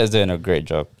 man, Arteta's doing a great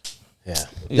job. Yeah.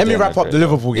 Let me wrap up the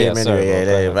Liverpool game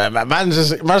anyway. Man's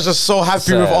just so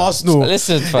happy with Arsenal.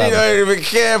 Listen, fam. He don't even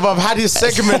care, but I've had his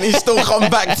segment. He's still come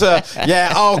back to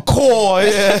our core.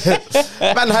 Yeah.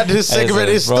 Man had his segment.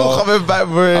 He's still coming back,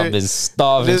 bro. I've been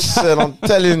starving. Listen, I'm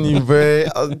telling you, bro.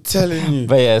 I'm telling you.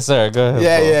 But yeah, sorry, go ahead.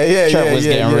 Yeah. Trent was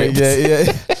getting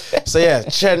raped. So yeah,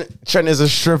 Trent is a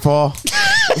stripper.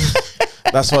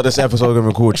 That's what this episode is gonna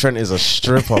be called. Trent is a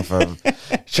stripper, fam.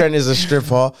 Trent is a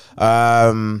stripper.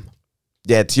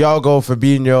 Yeah, Thiago,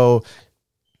 Fabinho,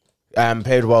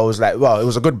 played well. It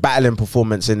was a good battling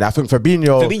performance. And I think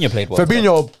Fabinho played well.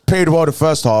 Fabinho played well the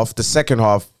first half. The second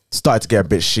half started to get a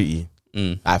bit shitty.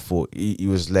 I thought he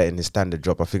was letting his standard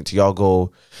drop. I think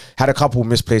Thiago had a couple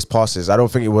misplaced passes. I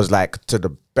don't think it was like to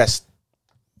the best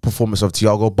performance of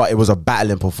Thiago, but it was a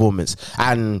battling performance.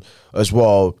 And as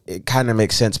well, it kind of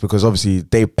makes sense because obviously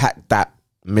they packed that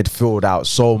midfield out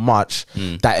so much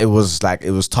that it was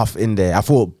tough in there. I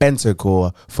thought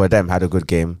Bentancur for them had a good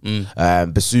game.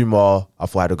 Bissouma I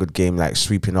thought had a good game, like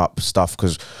sweeping up stuff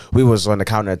because we was on the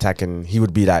counter attack and he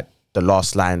would be like the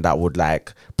last line that would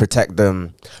like protect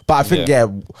them. But I think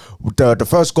the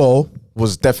first goal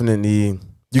was definitely,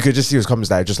 you could just see it was coming,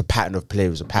 like just a pattern of play. It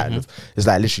was a pattern of, it's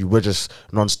like literally we're just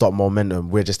non-stop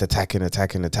momentum. We're just attacking, and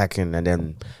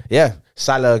then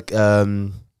Salah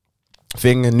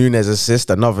Nunes assist,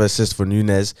 another assist for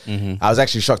Nunes. I was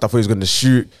actually shocked. I thought he was going to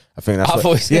shoot. I think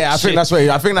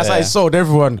that's how he sold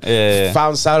everyone.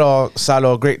 Found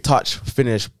Salah, great touch,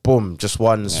 finish, boom, just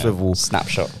one swivel,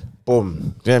 snapshot, boom. You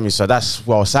know what I mean?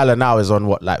 So Salah now is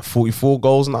on 44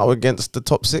 goals now against the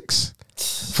top 6.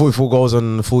 44 goals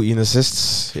and 14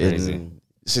 assists in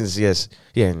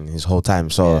his whole time.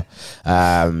 So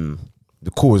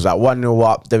the call was like 1-0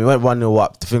 up. Then we went 1-0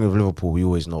 up. The thing with Liverpool, we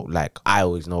always know, I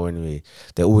always know anyway,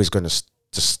 they're always going to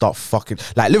just stop fucking.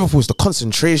 Like Liverpool's the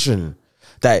concentration.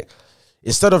 That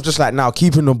instead of just now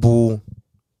keeping the ball,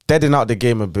 deading out the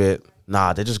game a bit,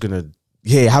 they're just going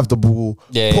to have the ball,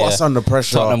 put us under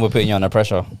pressure. Tottenham were putting you under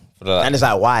pressure. And it's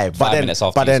like, why? 5 minutes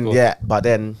after you scored. But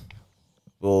then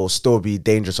we'll still be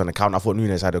dangerous on the counter. I thought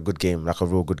Nunes had a good game, a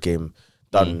real good game.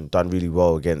 Done really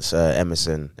well against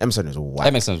Emerson. Emerson is whack.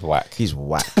 Emerson's whack. He's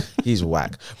whack. He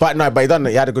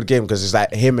had a good game because it's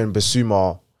like him and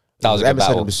Bissouma. That was a good Emerson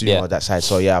battle. and Bissouma that side.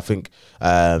 So I think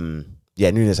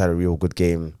Nunes had a real good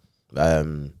game.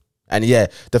 And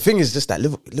the thing is just that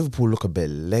Liverpool look a bit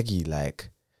leggy. Like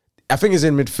I think it's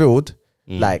in midfield.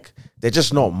 Like they're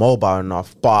just not mobile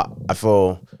enough. But I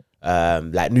feel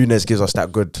Nunes gives us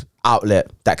that good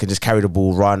outlet that can just carry the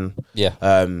ball, run.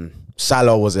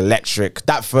 Salah was electric.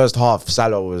 That first half,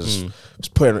 Salah was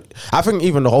putting. I think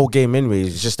even the whole game anyway,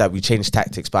 it's just that we changed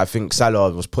tactics. But I think Salah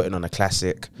was putting on a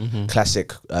classic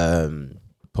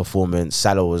performance.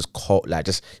 Salah was cold,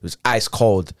 it was ice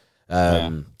cold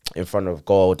in front of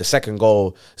goal. The second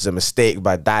goal is a mistake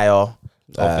by Dyer.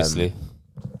 Obviously.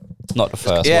 Not the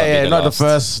first. Not the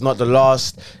first, not the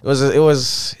last. It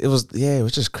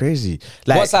was just crazy.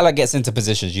 Once Salah gets into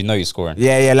positions, you know you're scoring.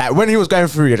 Like when he was going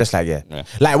through, you're just like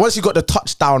once you got the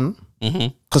touchdown,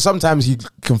 because sometimes he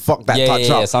can fuck that touch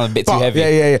up. Sounds a bit too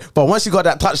heavy. But once he got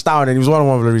that touchdown and he was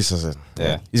 1-on-1 with Lloris,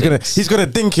 he's gonna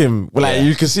dink him.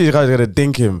 You can see the guy's gonna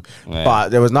dink him. But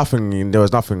there was nothing.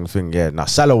 Now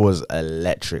Salah was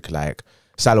electric.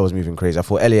 Salah was moving crazy. I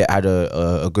thought Elliott had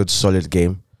a good solid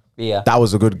game. That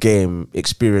was a good game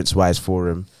experience-wise for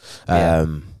him.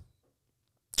 Who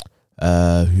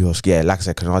else? Like I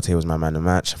said, Conte was my man of the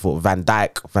match. I thought Van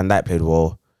Dijk played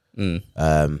well.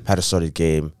 Had a solid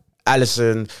game.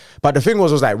 Alisson, but the thing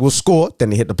was we'll score, then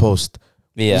they hit the post.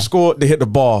 We scored, they hit the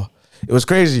bar. It was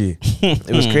crazy.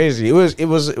 It was crazy. It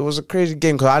was a crazy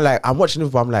game because I'm watching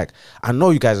Liverpool. I'm like, I know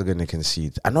you guys are gonna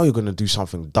concede. I know you're gonna do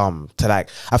something dumb I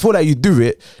feel like you do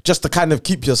it just to kind of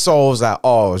keep yourselves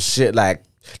oh shit,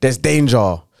 there's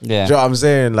danger. Do you know what I'm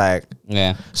saying?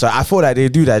 So I feel like they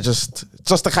do that just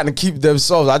to kind of keep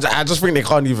themselves. I just think they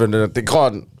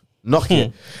can't knock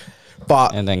it.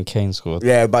 But and then Kane scored.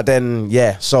 But then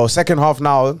so second half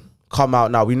now come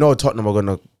out now. We know Tottenham are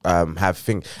gonna have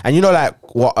thing. And you know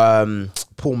what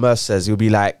Paul Mercer says, he'll be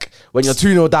like, when you're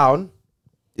 2-0 down,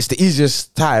 it's the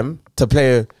easiest time to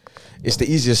play it's the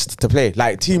easiest to play.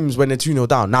 Like teams when they're 2-0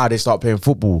 down, now they start playing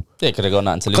football. They could have got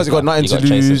nothing to lose. Because they got nothing to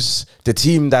lose. The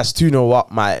team that's 2-0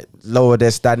 up might lower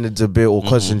their standards a bit or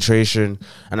concentration.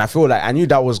 And I feel like I knew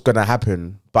that was gonna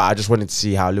happen, but I just wanted to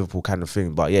see how Liverpool kind of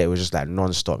thing. But yeah, it was just like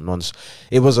non-stop.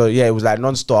 It was like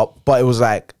non-stop, but it was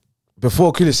like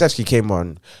before Kulusevski came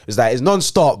on, it's like it's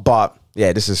non-stop, but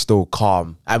yeah, this is still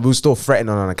calm. And we were still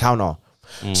threatening on a counter.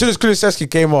 As soon as Kulusevski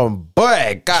came on,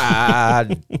 boy,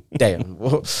 god damn.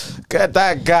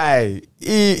 That guy,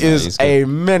 he is a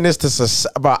menace to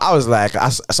society. But I was like,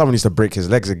 someone needs to break his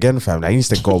legs again, fam. Like, he needs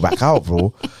to go back out,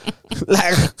 bro.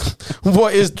 Like,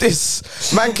 what is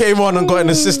this? Man came on and got an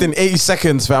assist in 80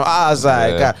 seconds, fam. I was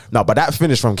like, God. No, but that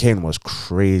finish from Kane was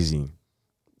crazy.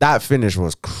 That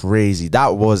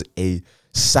was a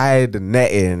side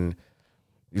netting.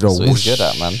 So he's good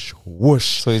at, man.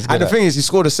 Whoosh. And the thing is, he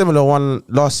scored a similar one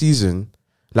last season,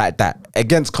 like that,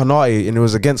 against Konate, and it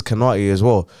was against Konate as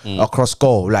well, across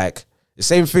goal. Like, the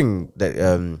same thing that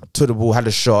to the ball, had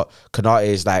a shot, Konate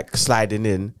is like sliding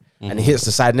in, and he hits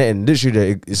the side net, and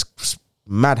literally, it's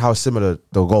mad how similar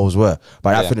the goals were.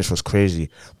 But that finish was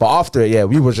crazy. But after it,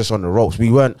 we were just on the ropes. We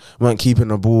weren't keeping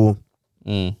the ball,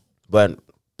 weren't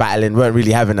battling, weren't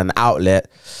really having an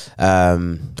outlet.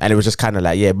 And it was just kind of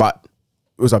like, but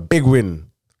it was a big win.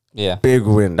 Yeah. Big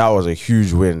win. That was a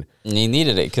huge win. And he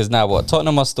needed it because now what?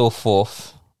 Tottenham are still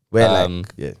 4th. We're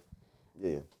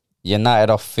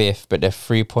United are 5th, but they're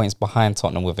 3 points behind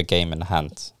Tottenham with a game in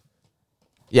hand.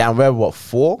 Yeah, and we're what,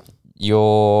 4?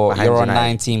 You're on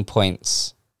 19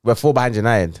 points. We're 4 behind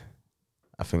United,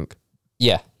 I think.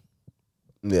 Yeah.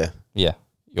 Yeah. Yeah.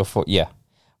 You're 4. Yeah.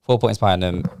 4 points behind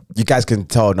them. You guys can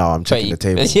tell now I'm checking the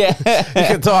table. Yeah. You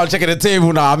can tell I'm checking the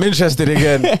table now. I'm interested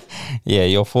again. Yeah,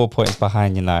 you're 4 points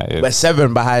behind United. We're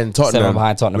 7 behind Tottenham. 7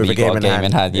 behind Tottenham. You got a game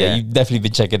in hand. Yeah, you've definitely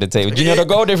been checking the table. Do you know the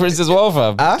goal difference as well,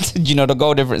 fam? Do you know the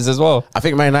goal difference as well? I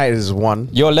think Man United is 1.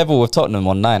 You're level with Tottenham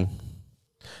on 9.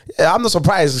 Yeah, I'm not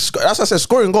surprised. That's why I said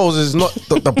scoring goals is not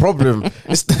the problem.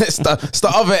 It's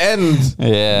the other end.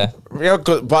 Yeah.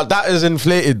 But that is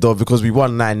inflated though because we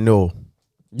won 9-0.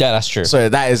 Yeah, that's true. So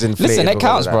that is inflated. Listen, it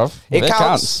counts, bro. It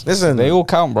counts. Listen, they all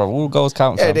count, bro. All goals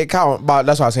count. Yeah, they count. But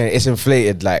that's what I'm saying. It's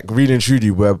inflated. Like really and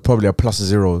truly, we're probably a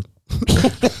 +0.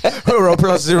 We're a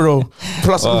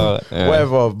 +0,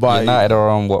 whatever. But United are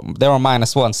on what? They're on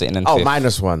 -1, sitting in 5th.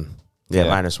 -1. Yeah,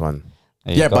 -1.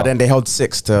 Yeah, but then they held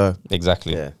 6 to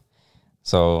exactly. Yeah.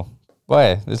 So,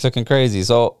 boy, it's looking crazy.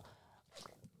 So,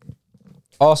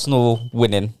 Arsenal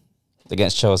winning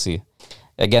against Chelsea.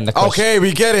 Again, the question. Okay,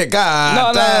 we get it,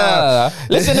 God. No.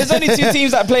 Listen, there's only 2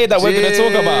 teams that played that we're going to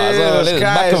talk about. So listen,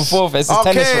 back and forth. It's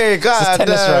tennis. God,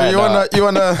 tennis right you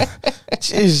wanna,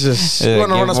 Jesus, you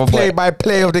wanna run us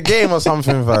play-by-play of the game or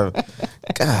something, fam?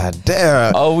 God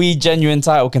damn. Are we genuine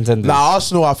title contenders? Nah,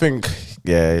 Arsenal, I think,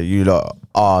 you lot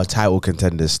are title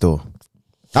contenders still.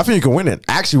 I think you can win it.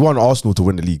 I actually want Arsenal to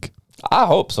win the league. I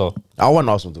hope so. I want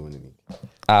Arsenal to win the league.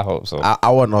 I hope so. I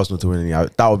want Arsenal to win the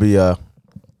league. That would be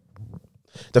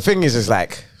the thing is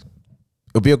like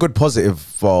it'll be a good positive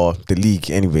for the league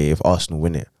anyway if Arsenal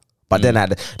win it. But then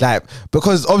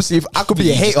because obviously if I could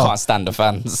be a hater, can't stand the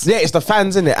fans. Yeah, it's the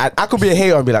fans in it. I could be a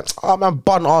hater and be like, oh man,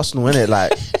 bun Arsenal in it.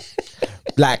 Like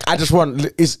I just want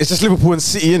it's just Liverpool and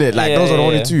City in it. Like those are the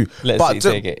only 2. Let's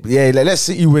take it. Yeah, let's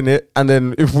City win it, and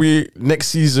then if we next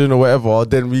season or whatever,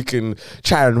 then we can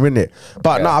try and win it.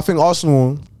 But no, I think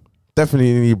Arsenal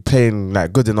definitely playing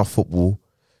like good enough football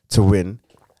to win.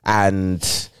 And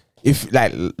if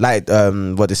like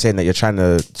what they're saying that you're trying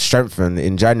to strengthen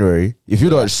in January, if you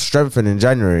don't strengthen in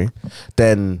January,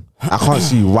 then I can't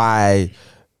see why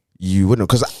you wouldn't.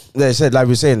 Because they said, like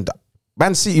we were saying,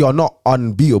 Man City are not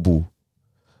unbeatable.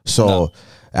 So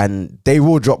and they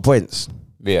will drop points.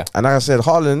 Yeah. And like I said,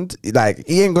 Haaland, like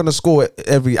he ain't gonna score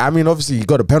every. I mean, obviously he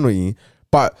got a penalty.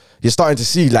 But you're starting to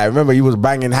see, like, remember he was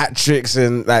banging hat tricks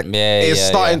and like it's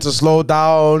starting to slow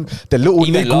down. The little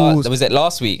niggles. Was it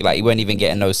last week? Like he weren't even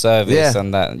getting no service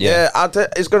and that. Yeah,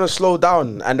 it's gonna slow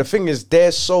down. And the thing is,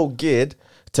 they're so geared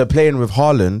to playing with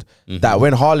Haaland that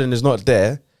when Haaland is not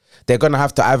there, they're gonna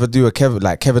have to either do Kevin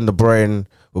De Bruyne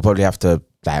will probably have to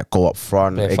like go up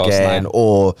front again,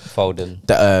 or Foden.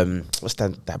 What's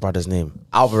that brother's name?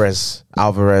 Alvarez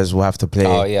will have to play.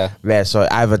 Oh yeah. So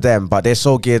either them, but they're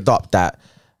so geared up that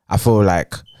I feel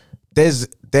like there's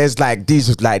like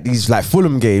these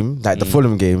Fulham game, like the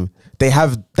Fulham game, they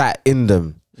have that in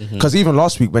them. Because even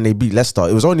last week when they beat Leicester,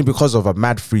 it was only because of a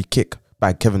mad free kick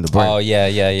by Kevin De Bruyne. Oh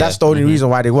yeah. That's the only reason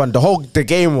why they won. The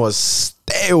game was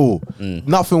stale.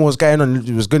 Nothing was going on.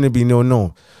 It was going to be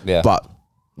 0-0. Yeah. But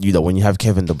when you have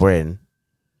Kevin De Bruyne,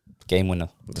 game winner.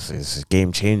 It's a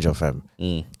game changer, fam.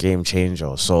 Game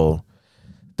changer. So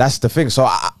That's the thing. So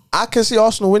I can see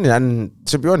Arsenal winning, and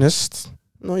to be honest,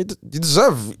 no, you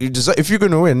deserve. If you're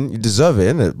gonna win, you deserve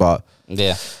it, innit? But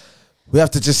yeah, we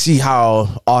have to just see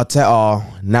how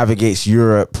Arteta navigates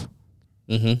Europe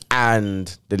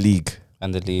and the league.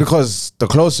 Because the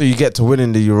closer you get to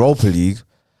winning the Europa League,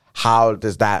 how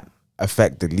does that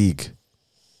affect the league?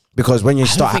 Because when you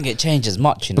start, I don't think it changes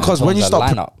much. Because when you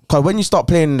start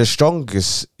playing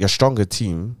your strongest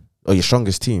team,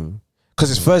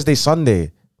 because it's Thursday,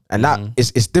 Sunday, and that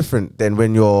it's different than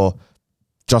when you're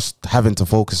just having to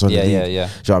focus on the league. Yeah. You know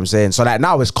what I'm saying? So like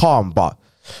now it's calm, but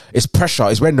it's pressure.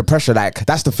 It's when the pressure, like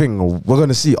that's the thing. We're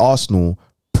gonna see Arsenal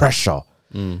pressure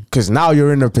because now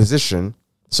you're in a position.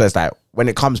 So it's like when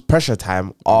it comes pressure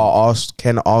time,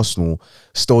 can Arsenal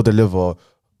still deliver,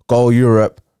 go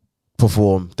Europe,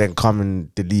 perform, then come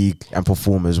in the league and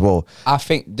perform as well? I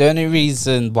think the only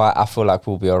reason why I feel like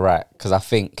we'll be all right, because I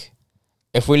think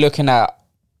if we're looking at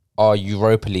our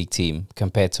Europa League team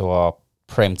compared to our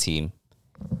Prem team,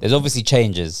 there's obviously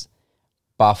changes,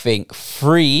 but I think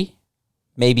 3,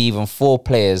 maybe even 4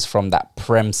 players from that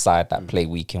Prem side that play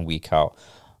week in, week out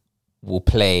will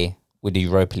play with the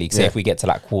Europa League. Say if we get to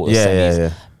like quarter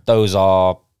semis, those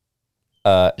are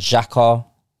Xhaka,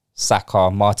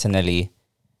 Saka, Martinelli,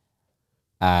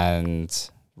 and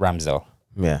Ramsdale.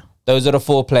 Yeah. Those are the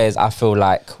 4 players I feel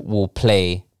like will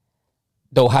play.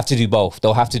 They'll have to do both.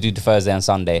 They'll have to do the Thursday and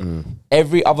Sunday.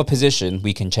 Every other position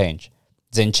we can change.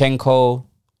 Zinchenko,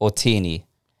 Ortini,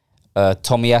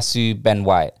 Tomiyasu, Ben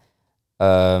White.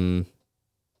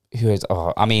 Who is?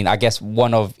 I guess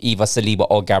one of either Saliba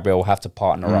or Gabriel will have to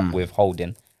partner up with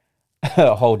Holding.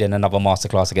 Holding another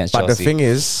masterclass against Chelsea. But the thing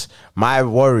is, my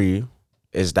worry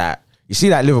is that you see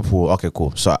that Liverpool. Okay,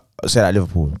 cool. So say that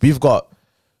Liverpool. We've got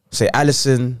say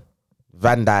Alisson,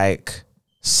 Van Dijk,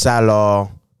 Salah,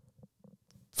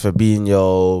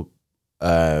 Fabinho,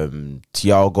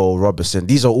 Thiago, Robertson.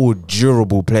 These are all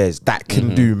durable players that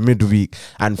can do midweek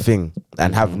and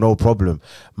have no problem.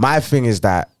 My thing is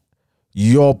that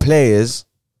your players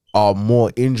are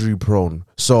more injury prone.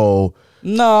 So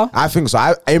no, I think so.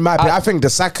 I think the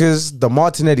Sakas, the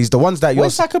Martinellis, the ones that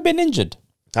When's Saka been injured?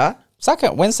 Huh?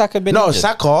 When's Saka been injured? No,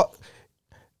 Saka.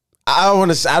 I don't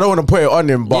want to put it on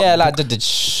him, but yeah,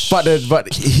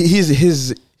 but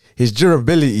his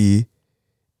durability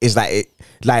is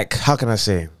like how can I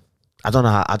say? I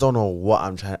know what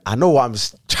I'm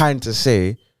trying to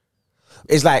say.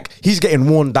 It's like he's getting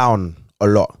worn down a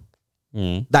lot.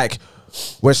 Like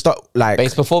we're stuck. Like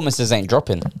base performances ain't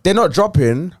dropping. They're not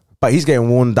dropping, but he's getting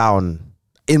worn down.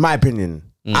 In my opinion,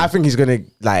 I think he's gonna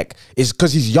it's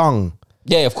because he's young.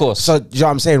 Yeah, of course. So you know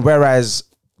what I'm saying. Whereas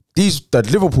the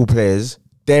Liverpool players,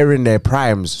 they're in their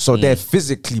primes, so they're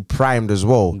physically primed as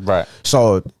well. Right.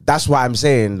 So that's why I'm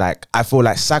saying I feel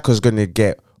like Saka's gonna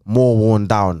get more worn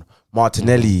down.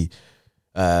 Martinelli.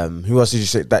 Who else did you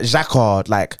say? That Xhaka,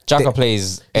 Xhaka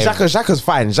plays. Xhaka's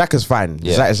fine. Xhaka's fine.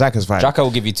 Yeah. Xhaka's fine. Xhaka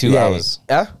will give you 2 hours.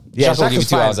 Yeah. Xhaka will give you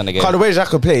 2 hours in the game. The way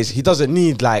Xhaka plays, he doesn't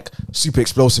need super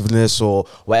explosiveness or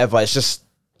whatever. It's just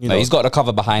he's got the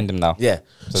cover behind him now. Yeah.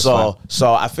 So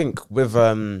I think with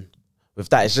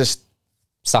that, it's just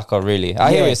Saka. Really,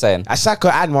 I hear what you're saying.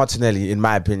 Saka and Martinelli, in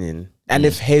my opinion, and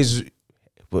if Jesus,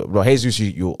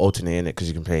 you alternate in it because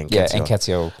you can play in Nketiah. Yeah,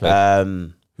 Nketiah will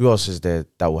play. Who else is there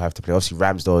that will have to play? Obviously,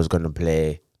 Ramsdale is going to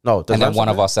play. No, and then one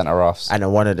of our centre halves. And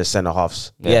then one of the centre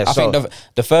halves. I think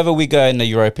the further we go in the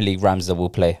Europa League, Ramsdale will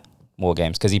play more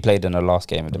games because he played in the last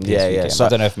game of the PSV game. So I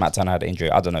don't know if Matt Turner had an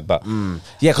injury. I don't know, but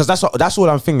because that's all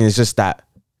I'm thinking is just that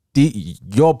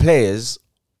your players,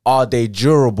 are they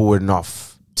durable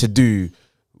enough to do?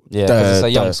 Yeah, because it's a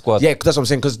young squad. Yeah, that's what I'm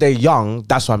saying. Because they're young,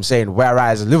 that's what I'm saying.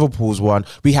 Whereas Liverpool's one,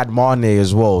 we had Mane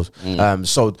as well.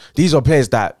 So these are players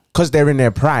that, because they're in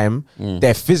their prime,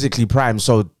 they're physically prime,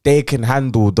 so they can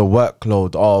handle the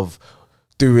workload of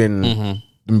doing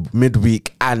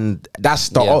midweek, and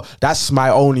that's my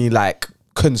only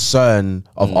concern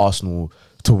of Arsenal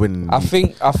to win. I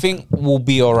think we'll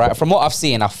be all right. From what I've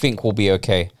seen, I think we'll be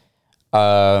okay.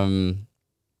 Again,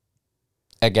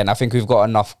 I think we've got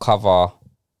enough cover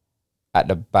at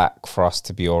the back for us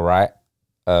to be all right.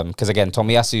 Because again,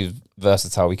 Tomiyasu is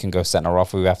versatile. We can go centre off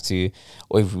if we have to,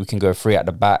 or if we can go 3 at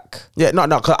the back. Yeah, no.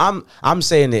 Cause I'm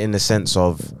saying it in the sense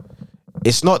of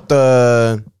it's not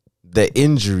the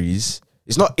injuries.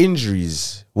 It's not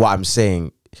injuries. What I'm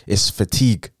saying is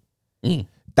fatigue.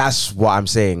 That's what I'm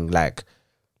saying.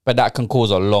 But that can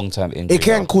cause a long-term injury. It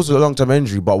can cause a long-term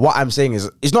injury, but what I'm saying is,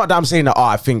 it's not that I'm saying that,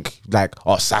 I think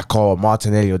Saka or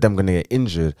Martinelli or them going to get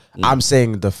injured. I'm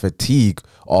saying the fatigue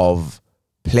of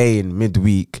playing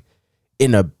midweek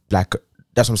in that's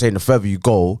what I'm saying, the further you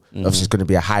go, obviously it's going to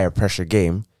be a higher pressure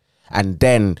game. And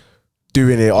then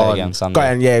doing it again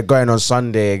Sunday. going on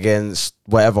Sunday against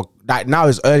whatever. Like now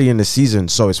it's early in the season,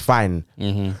 so it's fine.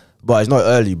 But it's not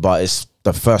early, but it's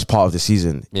the first part of the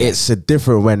season. Yeah. It's a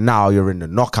different when now you're in the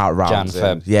knockout rounds.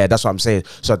 Yeah, that's what I'm saying.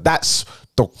 So that's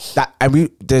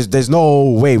there's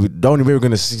no way. The only way we're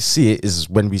gonna see it is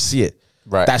when we see it.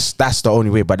 Right. That's the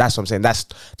only way. But that's what I'm saying.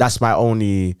 That's my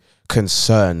only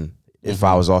concern if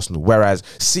I was Arsenal. Whereas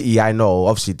City, I know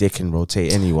obviously they can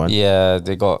rotate anyone. Yeah,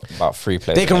 they got about 3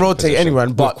 players. They can rotate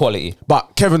anyone, but quality.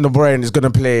 But Kevin De Bruyne is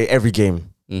gonna play every game.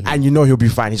 And you know he'll be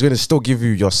fine. He's going to still give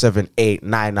you your 7, 8,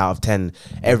 9 out of 10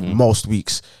 most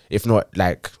weeks, if not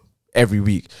like every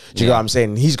week. Do you know what I'm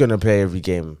saying? He's going to play every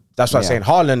game. That's what I'm saying.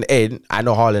 Haaland ain't. I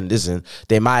know Haaland isn't.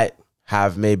 They might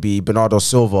have maybe Bernardo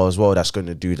Silva as well that's going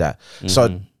to do that.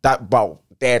 So but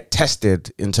they're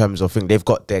tested in terms of thing. They've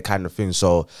got their kind of thing.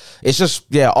 So it's just,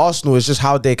 Arsenal is just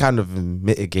how they kind of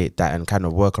mitigate that and kind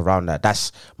of work around that.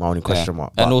 That's my only question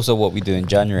mark. And also what we do in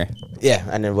January. Yeah,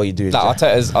 and then what you do in like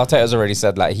Arteta's already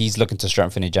said like he's looking to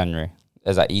strengthen in January.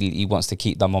 As like he wants to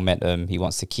keep the momentum. He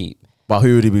wants to keep. But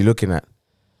who would he be looking at?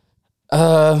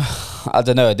 I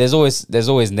don't know. There's always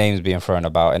names being thrown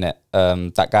about in it.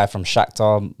 That guy from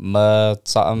Shakhtar, Murdoch,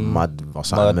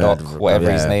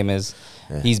 whatever his name is.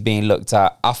 Yeah. He's being looked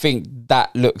at. I think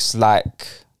that looks like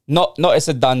not it's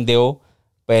a done deal,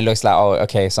 but it looks like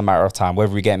okay, it's a matter of time.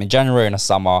 Whether we get him in January or in the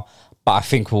summer, but I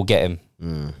think we'll get him.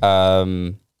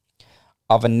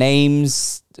 Other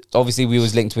names, obviously we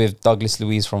was linked with Douglas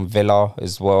Luiz from Villa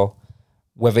as well.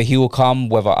 Whether he will come,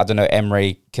 whether I don't know,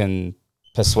 Emery can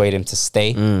persuade him to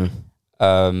stay,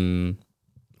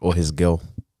 or his girl.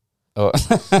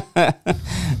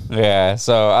 Yeah,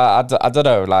 so I don't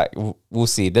know. Like we'll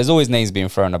see. There's always names being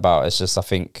thrown about. It's just I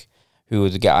think who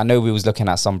would get. I know we was looking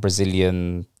at some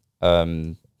Brazilian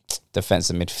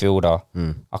defensive midfielder.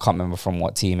 I can't remember from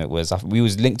what team it was. We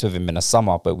was linked with him in the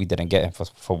summer, but we didn't get him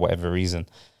for whatever reason.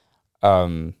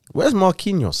 Where's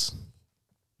Marquinhos?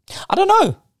 I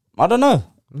don't know.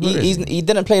 He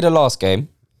didn't play the last game.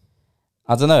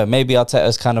 I don't know. Maybe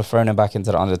Arteta's kind of thrown him back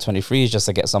into the under-23s just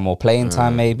to get some more playing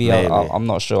time. Maybe. I'm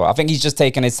not sure. I think he's just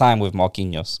taking his time with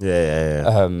Marquinhos.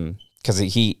 Yeah. Because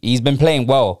he's been playing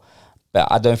well, but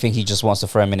I don't think he just wants to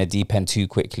throw him in a deep end too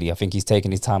quickly. I think he's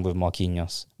taking his time with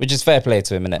Marquinhos, which is fair play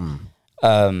to him, innit?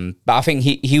 But I think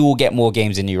he will get more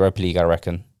games in the Europa League, I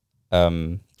reckon.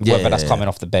 Whether that's coming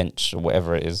off the bench or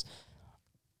whatever it is.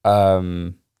 But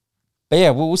yeah,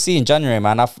 we'll see in January,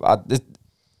 man.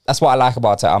 That's what I like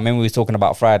about it. I mean, we were talking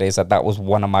about Fridays that was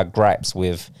one of my gripes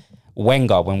with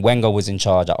Wenger. When Wenger was in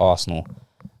charge at Arsenal,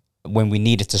 when we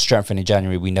needed to strengthen in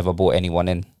January, we never brought anyone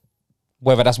in.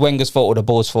 Whether that's Wenger's fault or the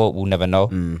board's fault, we'll never know.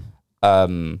 But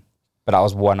that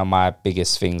was one of my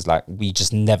biggest things. Like, we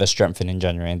just never strengthen in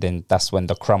January. And then that's when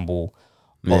the crumble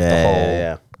of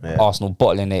the whole Arsenal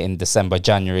bottling it in December,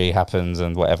 January happens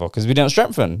and whatever. Because we didn't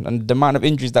strengthen. And the amount of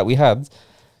injuries that we had.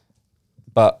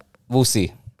 But we'll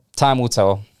see. Time will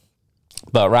tell.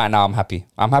 But right now, I'm happy.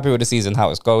 I'm happy with the season, how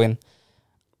it's going.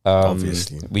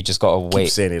 Obviously. We just got to wait.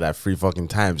 Keep saying it like 3 fucking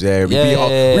times. Yeah,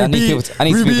 I need people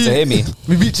to hear me.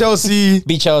 We beat Chelsea.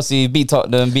 Beat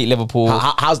Tottenham, beat Liverpool.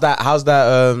 How's that? How was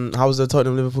the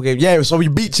Tottenham Liverpool game? Yeah, so we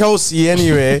beat Chelsea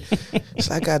anyway. It's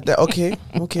like, okay,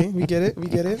 we get it.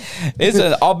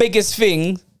 Listen, our biggest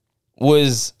thing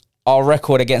was our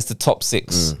record against the top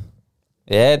 6.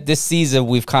 Yeah, this season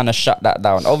we've kind of shut that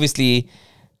down. Obviously,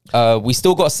 we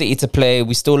still got City to play.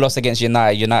 We still lost against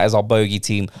United. United is our bogey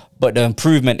team, but the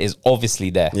improvement is obviously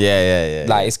there. Yeah.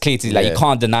 Like it's clear to like you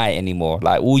can't deny it anymore.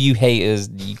 Like all you haters,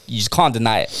 you just can't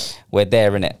deny it. We're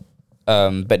there in it.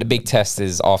 But the big test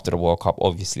is after the World Cup.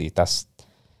 Obviously, that's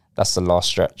the last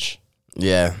stretch.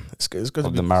 Yeah, it's good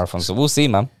of the marathon. So we'll see,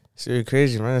 man. It's really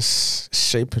crazy, man. It's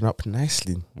shaping up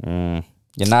nicely.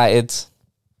 United.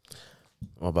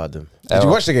 What about them? Did you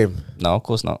watch the game? No, of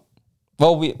course not.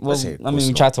 Well, we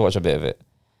tried to watch a bit of it.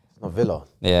 Not Villa.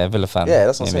 Yeah, Villa fan. Yeah,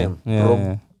 that's what I'm saying.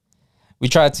 Yeah. We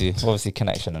tried to. Obviously,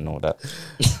 connection and all that.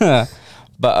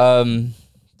 But, do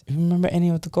you remember any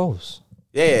of the goals?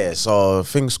 Yeah. So,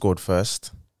 Fing scored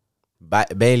first.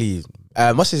 Bailey.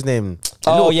 What's his name?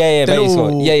 Bailey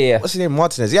scored. Yeah. What's his name?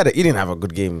 Martinez. He didn't have a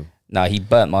good game. No, he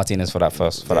burnt Martinez for that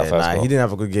first goal. He didn't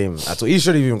have a good game at all. He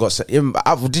should have even got...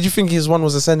 Did you think his one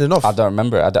was a sending off? I don't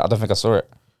remember it. I don't think I saw it.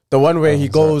 The one where he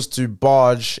goes to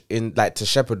barge in, like, to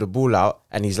shepherd the ball out,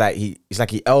 and he's like he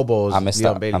elbows. I missed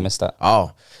that.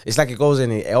 Oh, it's like it goes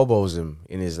in, he elbows him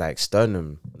in his like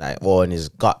sternum, like, or in his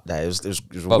gut. Like, it was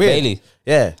weird. Bailey,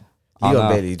 yeah,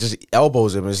 Leon Bailey just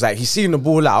elbows him. It's like he's seeing the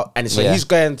ball out, and so he's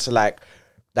going to like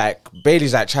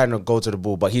Bailey's like trying to go to the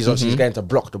ball, but he's obviously he's going to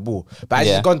block the ball. But as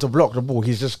he's gone to block the ball,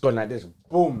 he's just gone like this,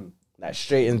 boom. like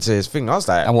straight into his thing. I was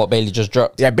like, And what Bailey just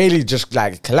dropped? yeah, Bailey just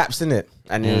like collapsed in it,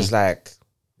 and he was like,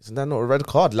 "Isn't that not a red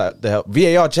card?" Like the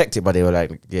VAR checked it, but they were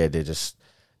like, "Yeah, they just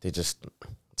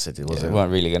said it wasn't." They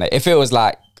weren't really gonna. If it was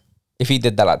like, if he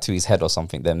did that like to his head or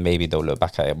something, then maybe they'll look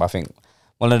back at it. But I think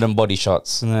one of them body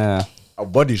shots, nah. A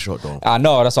body shot though. I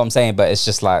know, that's what I'm saying, but it's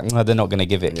just like they're not gonna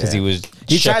give it because he was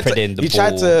shepherding the ball. He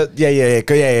tried to,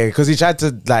 because he tried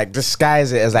to like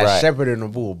disguise it as like shepherding the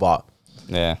ball, but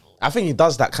yeah, I think he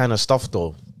does that kind of stuff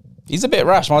though. He's a bit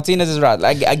rash. Martinez is rash.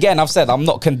 Like again, I've said I'm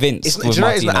not convinced with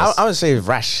Martinez. I would say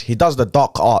rash. He does the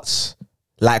dark arts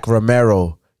like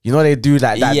Romero. You know they do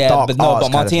like that dark arts.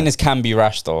 But Martinez can be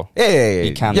rash though. Yeah.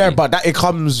 He can. Yeah, be. but it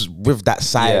comes with that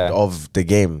side of the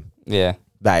game. Yeah.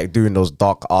 Like doing those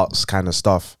dark arts kind of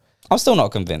stuff. I'm still not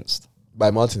convinced.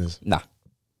 By Martinez? Nah.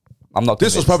 I'm not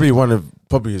convinced. This was probably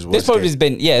his worst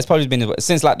game. It's probably been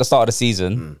since like the start of the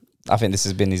season. I think this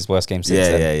has been his worst game since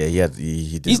then. Yeah.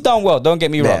 He did. He's done well, don't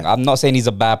get me wrong. I'm not saying he's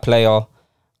a bad player.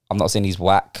 I'm not saying he's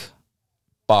whack.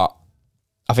 But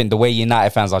I think the way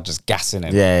United fans are just gassing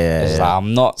him. It's like,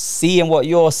 I'm not seeing what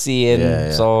you're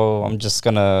seeing. So I'm just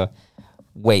going to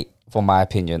wait for my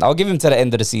opinion. I'll give him to the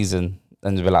end of the season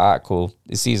and be like, all right, cool.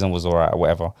 This season was all right or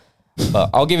whatever.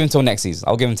 But I'll give him till next season.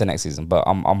 But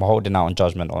I'm holding out on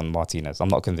judgment on Martinez. I'm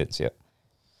not convinced yet.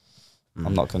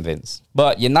 I'm not convinced.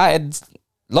 But United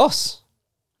lost.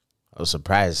 I was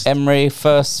surprised. Emery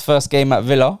first game at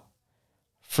Villa,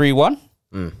 3-1.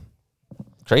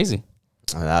 Crazy.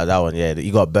 That one, he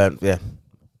got burnt. Yeah,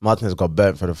 Martinez got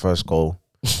burnt for the first goal.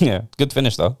 Yeah, good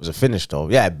finish though. It was a finish though.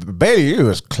 Yeah, Bailey, he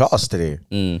was class today.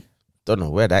 Don't know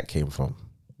where that came from.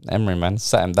 Emery, man,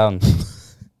 sat him down.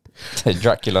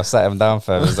 Dracula sat him down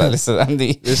for him. He was like, listen,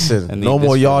 Andy. Listen, no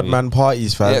more yard man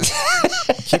parties, fam.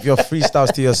 Keep your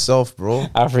freestyles to yourself, bro.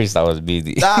 Our freestyle was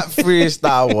beady. That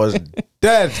freestyle was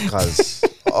dead, cuz.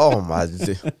 Oh my.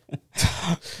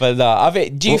 But no, I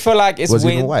think, do you feel like it's was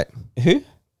weird? He in all white? Who?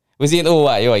 Was he in all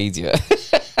white? You're an idiot.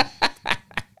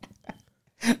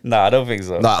 Nah, I don't think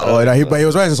so. But he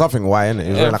was wearing something white, innit? He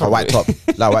was wearing like a white top.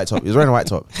 Like a white top. He was wearing a white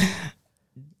top.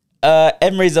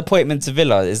 Emery's appointment to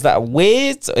Villa, is that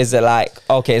weird? Or is it like,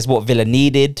 okay, it's what Villa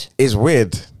needed? It's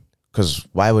weird. Because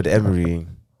why would Emery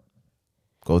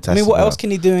go to what else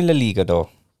can he do in La Liga though?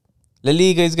 La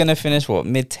Liga is going to finish what?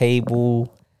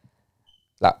 Mid-table?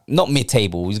 Like, not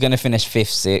mid-table. He's going to finish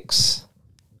 5th, 6th.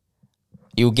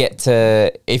 He'll get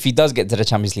to, if he does get to the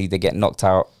Champions League, they get knocked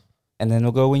out. And then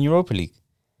he'll go win Europa League.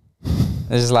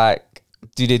 It's like,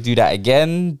 do they do that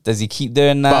again? Does he keep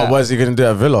doing that? But what is he going to do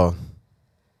at Villa?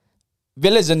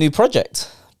 Villa's a new project.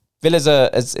 Villa's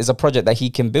is a project that he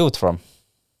can build from.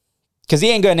 Because he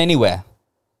ain't going anywhere.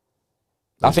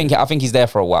 I think he's there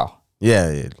for a while.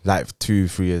 Yeah, like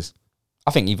 2-3 years.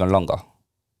 I think even longer.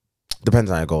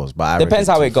 Depends on how it goes. But depends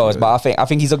how it goes. But I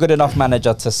think he's a good enough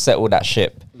manager to settle that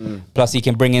ship. Plus, he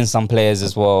can bring in some players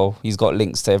as well. He's got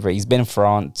links to every. He's been in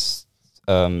France.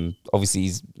 Obviously,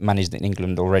 he's managed in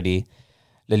England already.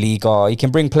 La Liga. He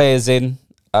can bring players in.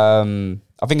 I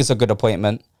think it's a good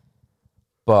appointment.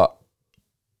 But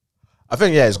I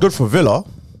think it's good for Villa.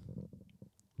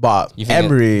 But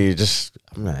Emery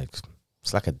I'm like,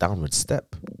 it's like a downward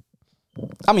step.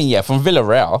 I mean, yeah, from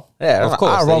Villarreal. Yeah, of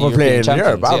course. I'd rather play in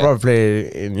Europe. I'd rather play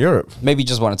in Europe. Maybe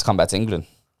just wanted to come back to England.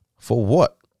 For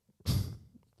what?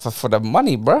 For the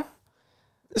money, bruh.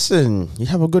 Listen, you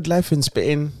have a good life in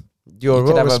Spain. You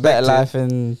could have a better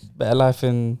life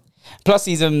in. Plus,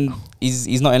 he's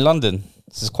not in London.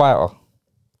 This is quieter.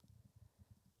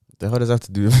 The hell does that have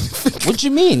to do? What do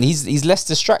you mean? He's less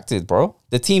distracted, bro.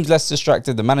 The team's less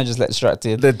distracted. The manager's less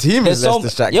distracted. The team is less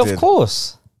distracted. Yeah, of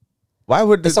course. Why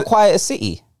would it's a quieter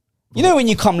city? You know when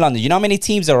you come London, you know how many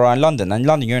teams there are in London? And in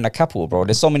London, you're in the capital, bro.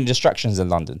 There's so many distractions in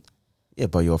London. Yeah,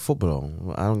 but you're a footballer.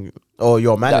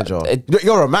 You're a manager.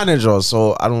 You're a manager,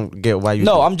 so I don't get why you.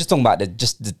 No, I'm just talking about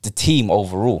the team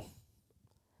overall.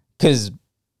 Because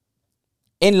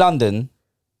in London,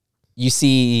 you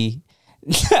see.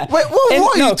 Wait,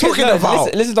 what are you talking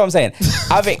about? Listen to what I'm saying.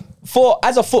 I think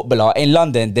as a footballer in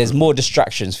London, there's more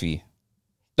distractions for you,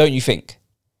 don't you think?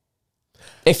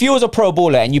 If you was a pro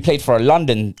baller and you played for a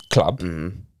London club,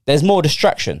 there's more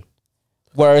distraction.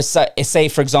 Whereas, say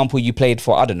for example, you played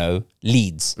for, I don't know,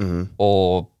 Leeds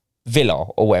or Villa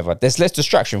or whatever, there's less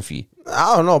distraction for you.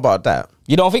 I don't know about that.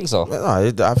 You don't think so? No,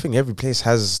 I think every place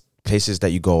has places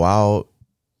that you go out.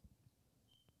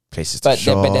 Places to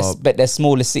shop. But they're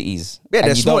smaller cities. Yeah,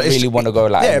 and you don't really want to go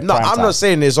like. Yeah, no, I'm not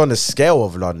saying it's on the scale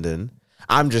of London.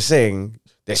 I'm just saying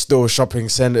there's still shopping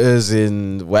centres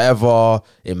in wherever,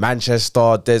 in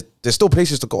Manchester. There's still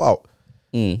places to go out.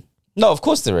 No, of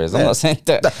course there is. I'm not saying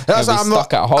that. That's why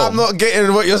stuck at home. I'm not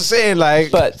getting what you're saying.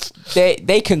 Like, but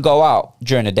they can go out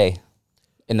during the day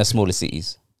in the smaller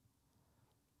cities.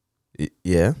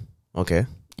 Yeah. Okay.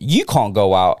 You can't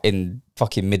go out in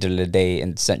fucking middle of the day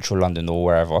in central London or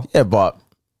wherever. Yeah, but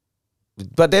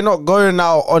they're not going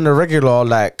out on a regular,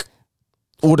 like,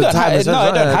 all the time. It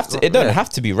don't have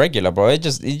to be regular, bro. It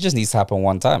just needs to happen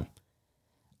one time.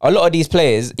 A lot of these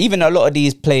players,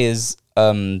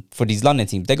 for these London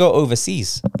teams, they go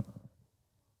overseas.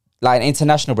 Like an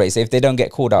international break, if they don't get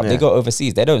called up, they go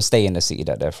overseas. They don't stay in the city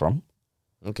that they're from.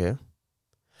 Okay.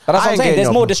 But that's what I'm saying.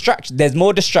 There's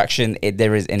more distraction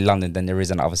there is in London than there is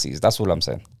in other cities. That's all I'm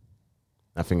saying.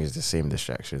 I think it's the same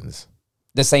distractions.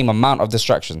 The same amount of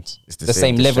distractions. It's the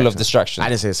same level of distraction. I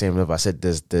didn't say the same level. I said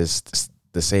there's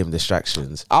the same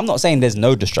distractions. I'm not saying there's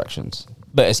no distractions,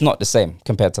 but it's not the same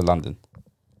compared to London.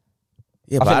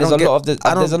 Yeah, I think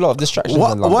there's a lot of distractions in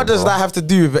London. What does that have to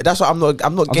do with it? That's what I'm not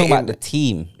getting. Talking about the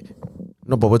team.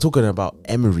 No, but we're talking about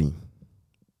Emery.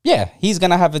 Yeah, he's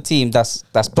gonna have a team that's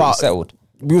pretty settled.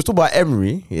 We was talking about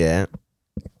Emery, yeah.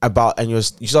 And you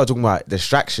started talking about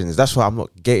distractions. That's why I'm not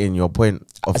getting your point.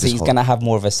 I think he's gonna have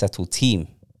more of a settled team.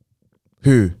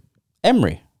 Who?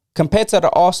 Emery, compared to the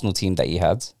Arsenal team that he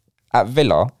had at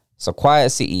Villa. It's a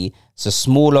quiet city. It's a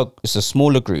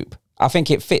smaller group. I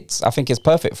think it fits. I think it's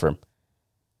perfect for him.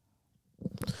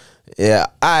 Yeah,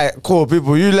 alright, cool.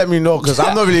 People, you let me know because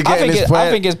I'm not really getting this point. I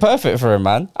think it's perfect for him,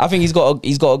 man. I think he's got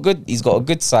a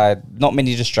good side. Not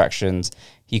many distractions.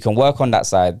 He can work on that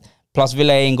side. Plus,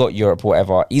 Villa ain't got Europe,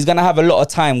 whatever. He's gonna have a lot of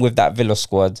time with that Villa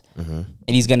squad, and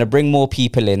he's gonna bring more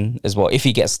people in as well if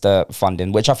he gets the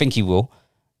funding, which I think he will.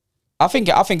 I think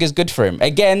it's good for him.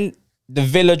 Again, the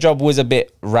Villa job was a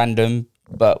bit random,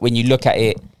 but when you look at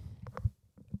it,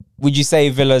 would you say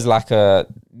Villa's like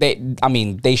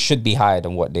they should be higher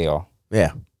than what they are.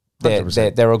 Yeah.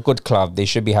 They're a good club. They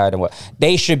should be higher than what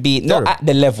they should be. Not at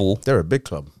the level. They're a big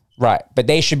club. Right. But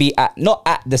they should be not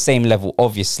at the same level,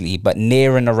 obviously, but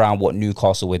near and around what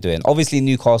Newcastle were doing. Obviously,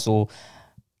 Newcastle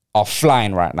are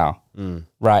flying right now.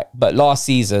 Right. But last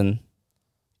season,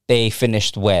 they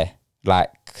finished where?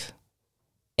 Like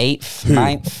 8th,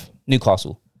 9th?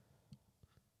 Newcastle.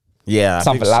 Yeah.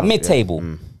 Something like mid-table.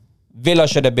 Yeah. Villa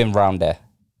should have been round there.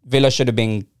 Villa should have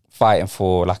been fighting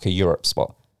for like a Europe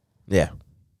spot. Yeah,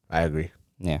 I agree.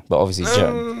 Yeah, but obviously,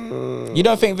 you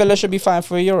don't think Villa should be fighting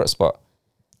for a Europe spot?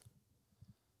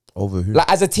 Over who? Like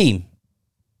as a team,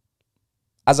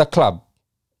 as a club,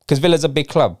 because Villa's a big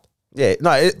club. Yeah,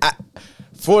 no,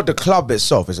 for the club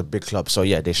itself, it's a big club. So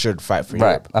yeah, they should fight for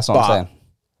Europe. Right, that's what I'm saying.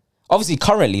 Obviously,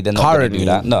 currently they're not going to do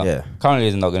that. No, currently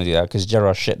they're not going to do that because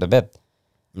Gerrard shit the bed.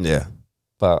 Yeah,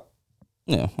 but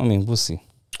yeah, I mean, we'll see.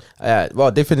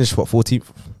 Well, they finished 14th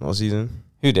last season.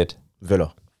 Who did?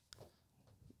 Villa.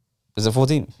 Is it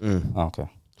 14th? Oh, okay.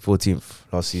 14th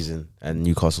last season, and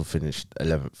Newcastle finished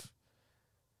 11th.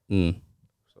 So,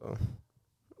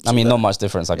 I mean, not much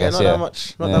difference, I guess. Not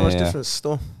that much difference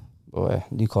still. Boy,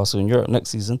 Newcastle in Europe next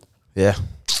season. Yeah,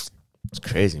 it's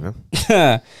crazy, man.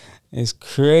 It's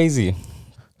crazy.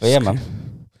 But yeah, man.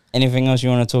 Anything else you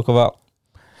want to talk about?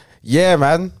 Yeah,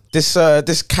 man. This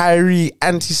Kyrie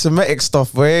anti-Semitic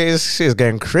stuff, boy, this shit is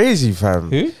getting crazy, fam.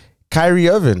 Who? Kyrie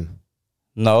Irvin.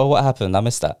 No, what happened? I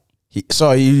missed that. He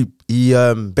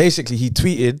basically he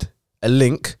tweeted a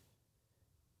link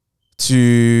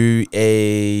to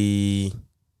a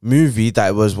movie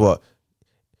that was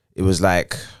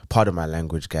like, pardon my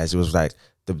language, guys. It was like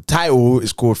the title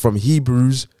is called was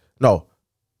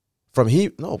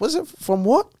it from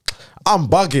what? I'm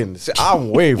bugging. I'm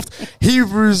waved.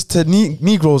 Hebrews to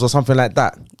Negroes or something like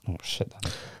that. Oh shit!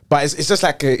 But it's just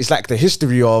like the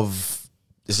history of.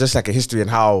 It's just like a history and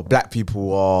how black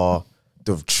people are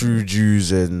the true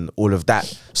Jews and all of that.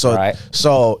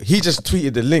 So he just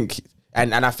tweeted the link,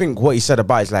 and I think what he said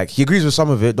about it is like he agrees with some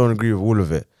of it, don't agree with all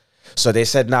of it. So they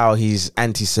said now he's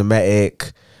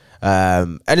anti-Semitic,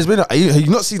 and it's been. Have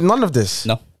you not seen none of this?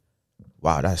 No.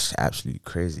 Wow, that's absolutely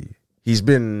crazy. He's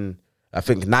been. I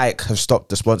think Nike have stopped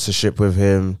the sponsorship with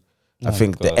him. I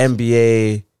think the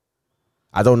NBA.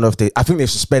 I don't know if I think they've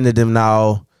suspended him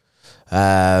now.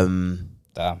 Damn.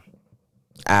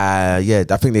 Yeah,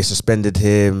 I think they suspended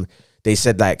him. They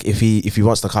said like if he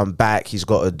wants to come back, he's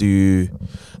got to do.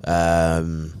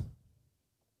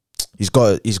 He's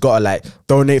got to like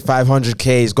donate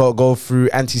 500K. He's got to go through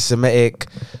anti-Semitic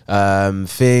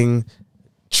thing.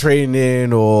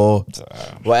 Training or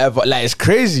whatever, like it's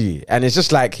crazy, and it's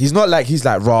just like he's not like he's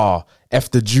like raw F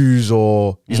the Jews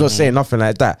or he's not saying nothing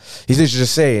like that. He's literally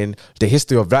just saying the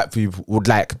history of black people would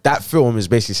like that film is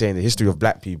basically saying the history of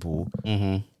black people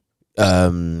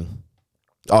are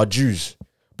Jews,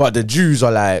 But the Jews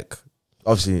are like,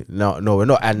 obviously, no, we're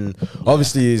not. And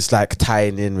obviously, it's like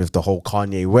tying in with the whole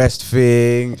Kanye West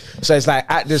thing. So it's like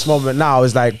at this moment now,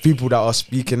 it's like people that are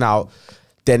speaking out,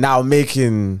 they're now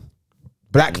making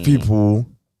black people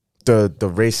the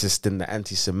racist and the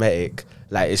anti-Semitic.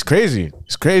 Like, it's crazy.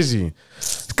 It's crazy.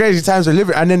 It's crazy times we're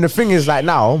living. And then the thing is, like,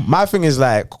 now, my thing is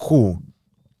like, cool.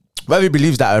 Whether he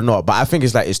believes that or not, but I think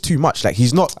it's like, it's too much. Like,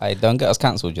 he's not. I don't get us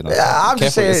cancelled, you know. Yeah, I'm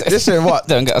just saying, listen, what?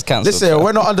 Don't get us cancelled. Listen,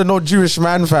 we're not under no Jewish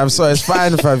man, fam, so it's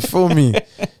fine, fam. Feel me.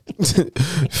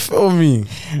 Feel me.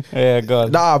 Yeah,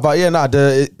 God. Nah, but yeah,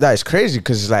 that is crazy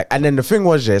because it's like, and then the thing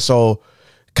was, yeah, so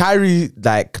Kyrie,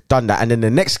 like, done that. And then the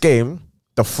next game,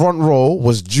 the front row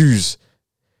was Jews.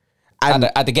 And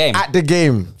at the game? At the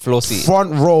game. Floor seat.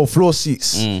 Front row, floor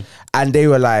seats. And they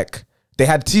were like, they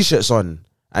had t-shirts on.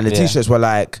 And the t-shirts were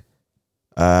like,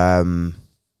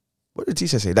 what did the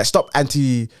t-shirt say? Like, stop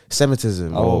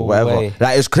anti-Semitism or whatever. Way.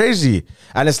 Like, it's crazy.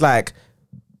 And it's like,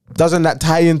 doesn't that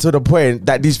tie into the point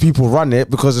that these people run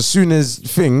it? Because as soon as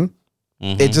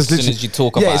it just as soon as you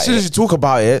talk about it. Yeah, as soon as you talk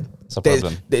about it, it's a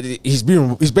problem. He's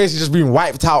basically just being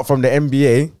wiped out from the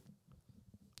NBA,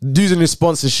 losing his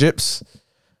sponsorships,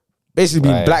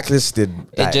 basically being blacklisted.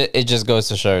 It just goes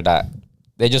to show that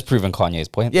they're just proving Kanye's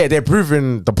point. Yeah, they're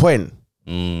proving the point.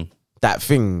 That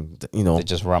thing, you know, they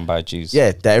just run by Jews.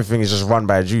 Yeah, that everything is just run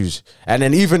by Jews. And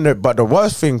then but the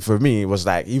worst thing for me was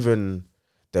like even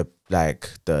the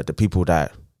people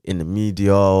that in the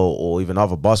media or even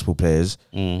other basketball players,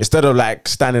 instead of like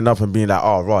standing up and being like,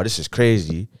 oh, raw, this is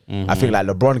crazy. I think like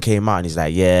LeBron came out and he's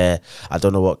like, yeah, I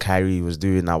don't know what Kyrie was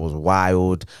doing. That was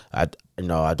wild. I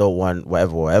don't want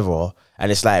whatever.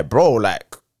 And it's like, bro,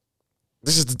 like,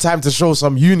 this is the time to show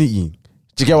some unity.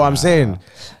 Do you get what I'm saying?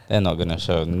 They're not gonna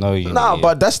show no unity. Nah,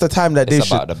 but that's the time that they should.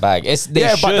 It's about the bag.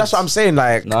 But that's what I'm saying.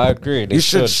 Like, no, I agree. You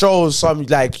should show some.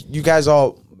 Like, you guys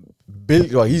are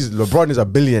LeBron is a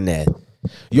billionaire.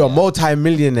 You're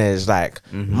multi-millionaires. Like,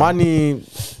 money.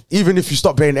 Even if you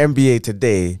stop playing NBA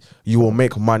today, you will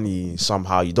make money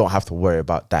somehow. You don't have to worry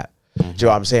about that. Do you know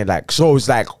what I'm saying? Like, so it's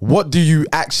like, what do you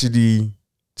actually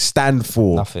stand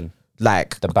for? Nothing.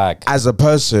 Like, the bag as a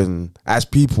person, as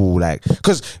people, like,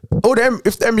 because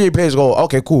if the NBA players go,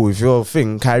 okay, cool, if your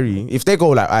thing, Kyrie, if they go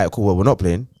like, all right, cool, well, we're not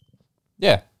playing.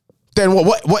 Yeah. Then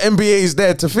what NBA is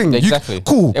there to think? Exactly.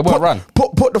 Cool. It won't run.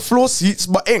 Put the floor seats,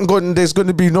 but there's going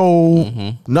to be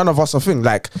none of us a thing.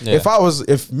 Like, if I was like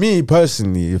a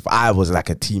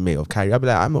teammate of Kyrie, I'd be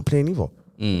like, I'm not playing either.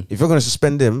 If you're going to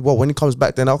suspend him, well, when he comes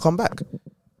back, then I'll come back.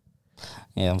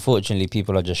 Yeah, unfortunately,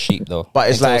 people are just sheep though. But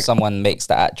it's until like someone makes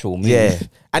the actual move. Yeah,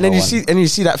 and then you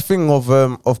see that thing of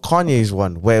Kanye's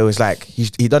one where it was like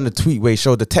he done the tweet where he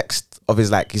showed the text of his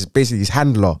basically his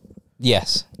handler.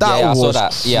 Yes, I saw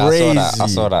that. Crazy. I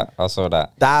saw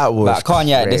that. That was like,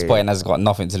 Kanye at this crazy. point has got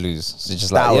nothing to lose. So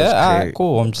just like, That was all right, crazy.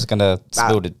 cool. I'm just gonna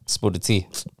spill the tea.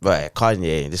 But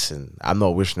Kanye, listen, I'm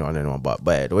not wishing it on anyone, but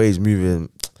the way he's moving,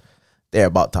 they're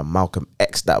about to Malcolm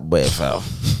X that boy, fam.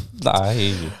 Nah, I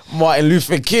hear you. Martin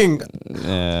Luther King.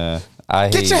 Yeah,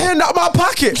 Get your hand out of my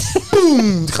pocket.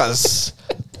 Boom. Because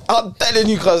I'm telling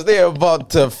you, because they're about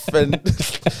to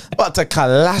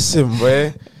collapse him,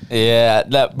 bro.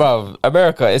 Yeah, bro,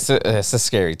 America, it's a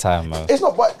scary time, man. It's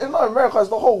not America, it's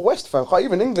the whole West, fam.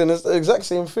 Even England is the exact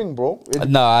same thing, bro.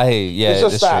 No, I hear you. Yeah,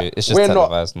 it's true. It's just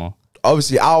televised more.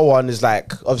 Obviously, our one is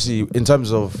like, obviously, in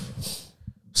terms of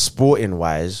sporting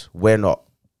wise, we're not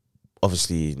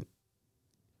obviously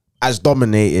as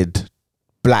dominated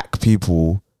black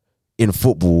people in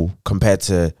football compared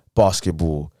to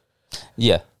basketball.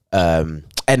 Yeah.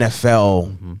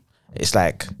 NFL. It's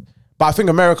like, but I think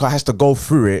America has to go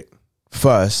through it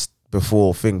first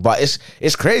before thing. But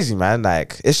it's crazy, man.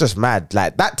 Like, it's just mad.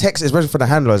 Like, that text, especially for the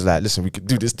handlers, like, listen, we could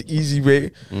do this the easy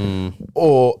way. And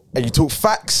you talk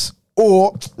facts,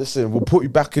 or listen, we'll put you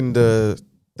back in the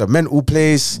mental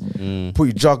place, put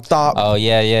you drugged up. Oh,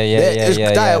 yeah.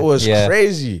 That was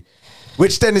crazy.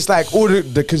 Which then it's like all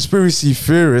the conspiracy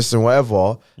theorists and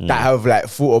whatever that have like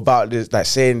thought about this, like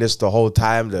saying this the whole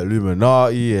time, the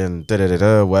Illuminati and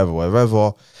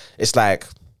whatever. It's like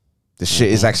the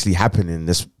shit is actually happening.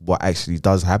 This what actually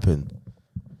does happen.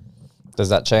 Does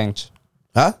that change?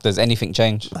 Huh? Does anything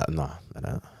change? No.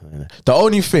 The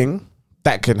only thing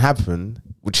that can happen,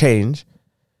 will change,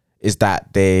 is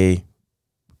that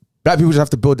black people just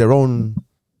have to build their own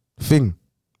thing.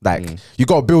 Like, you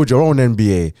got to build your own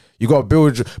NBA. You got to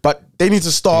build, but they need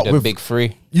to start with Big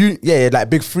Three. Like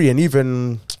Big Three, and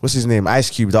even what's his name, Ice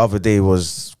Cube, the other day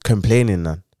was complaining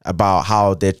about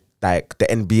how they like the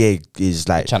NBA is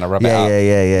like trying to rub it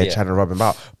out. trying to rub him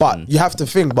out. But you have to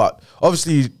think. But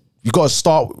obviously, you got to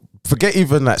start. Forget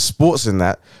even like sports and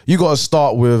that. You got to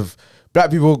start with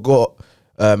black people got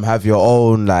have your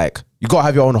own, like, you gotta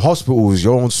have your own hospitals,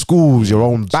 your own schools, your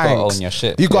own banks. You gotta own your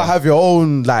shit. You gotta have your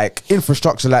own, like,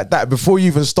 infrastructure like that before you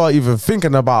even start even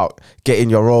thinking about getting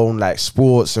your own, like,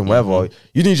 sports and whatever.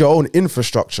 You need your own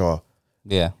infrastructure.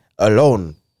 Yeah.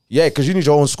 Alone. Yeah, because you need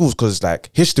your own schools. Because, like,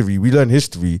 history, we learn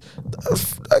history.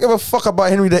 I give a fuck about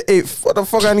Henry VIII. What the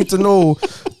fuck I need to know?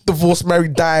 Divorced,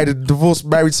 married, died. Divorced,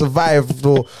 married, survived.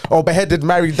 Or beheaded,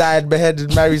 married, died.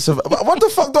 Beheaded, married, survived. What the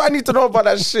fuck do I need to know about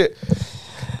that shit?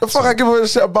 The fuck I give a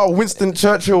shit about Winston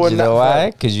Churchill and you know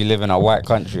why? Because you live in a white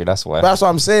country. That's why. That's what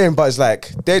I'm saying. But it's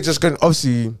like, they're just going to,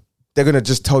 obviously, they're going to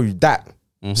just tell you that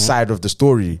side of the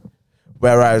story.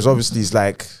 Whereas, obviously, it's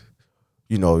like,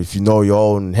 you know, if you know your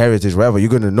own heritage, whatever, you're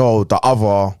going to know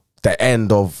the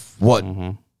end of what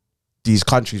these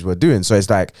countries were doing. So it's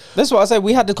like... That's what I said.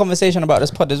 We had the conversation about this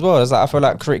pod as well. It's like, I feel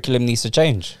like curriculum needs to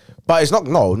change. But it's not...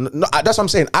 No, that's what I'm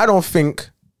saying. I don't think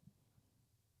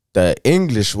the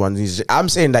English one is... I'm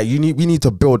saying that we need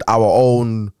to build our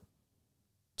own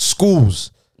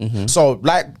schools. So,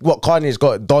 like what Kanye's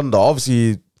got done,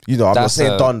 obviously... You know, I'm not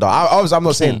saying Donda. I'm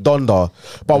not saying Donda.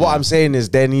 But what I'm saying is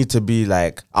there need to be,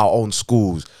 like, our own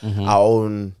schools, our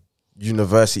own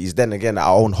universities, then again,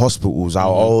 our own hospitals,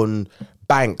 our own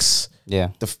banks. Yeah.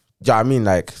 You know what I mean?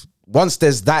 Like, once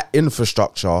there's that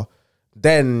infrastructure,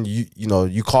 then, you know,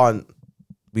 you can't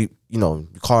be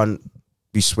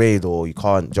swayed, or you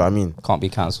can't, do you know what I mean? Can't be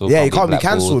cancelled. Yeah, you can't be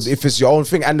cancelled if it's your own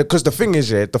thing. And because the thing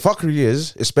is, yeah, the fuckery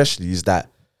is, especially, is that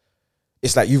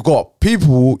it's like you got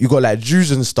like Jews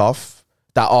and stuff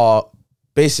that are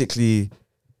basically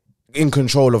in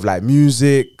control of, like,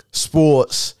 music,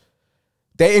 sports.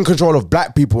 They're in control of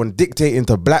black people and dictating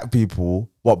to black people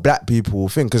what black people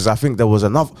think. Because I think there was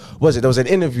there was an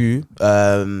interview,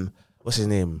 what's his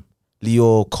name?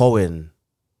 Leo Cohen,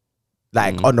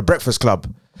 like on the Breakfast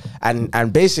Club.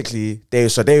 And basically they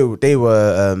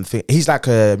were he's like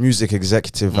a music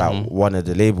executive at one of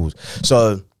the labels.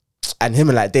 So, and him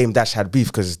and, like, Dame Dash had beef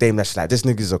because Dame Dash, like, this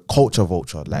nigga's a culture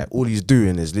vulture. Like, all he's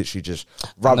doing is literally just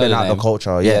rubbing out the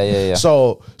culture. Yeah.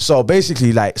 So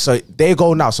basically, like, so they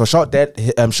go now. So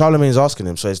Charlemagne's asking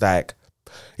him. So he's like,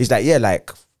 yeah,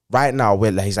 like, right now we're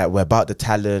about the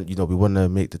talent. You know, we want to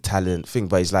make the talent thing.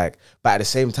 But he's like, but at the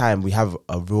same time, we have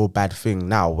a real bad thing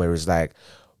now where it's like,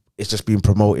 it's just being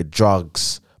promoted: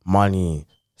 drugs, money,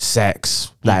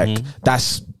 sex. Like,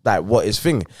 that's like what is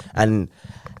thing.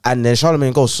 And then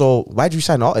Charlemagne goes, so why do you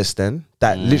sign artists then?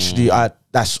 That literally,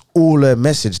 that's all a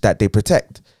message that they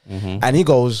protect. And he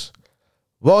goes,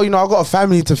 well, you know, I've got a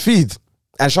family to feed.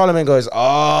 And Charlemagne goes,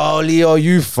 oh, Leo,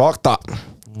 you fucked up.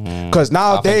 Because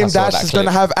now Dame Dash is going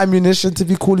to have ammunition to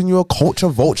be calling you a culture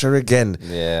vulture again.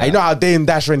 Yeah. And you know how Dame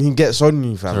Dash, when he gets on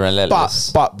you, fam.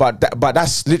 Relentless. But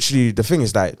that's literally, the thing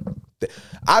is that,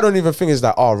 I don't even think it's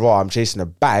like, oh, raw, I'm chasing a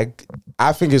bag.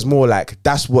 I think it's more like,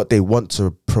 that's what they want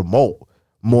to promote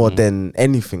more than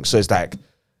anything. So it's like,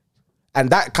 and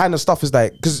that kind of stuff is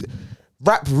like, because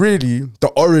rap, really, the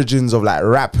origins of, like,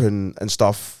 rap and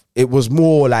stuff, it was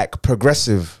more like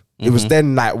progressive. It was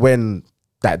then, like, when,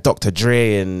 like, Dr.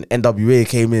 Dre and NWA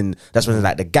came in, that's when,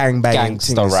 like, the gangbanging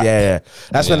thing,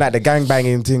 that's when, like, the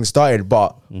gangbanging thing started.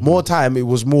 But more time, it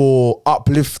was more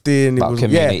uplifting. It was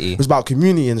community. It was about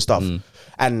community and stuff.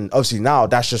 And obviously now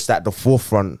that's just at the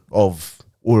forefront of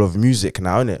all of music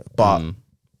now, innit? But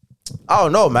I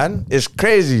don't know, man. It's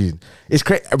crazy. It's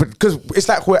crazy because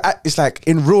it's like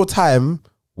in real time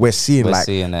we're seeing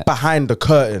it behind the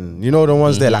curtain. You know, the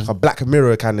ones there, like a Black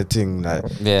Mirror kind of thing. Like,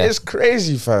 it's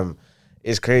crazy, fam.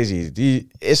 It's crazy.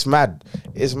 It's mad.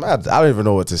 It's mad. I don't even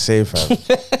know what to say, fam.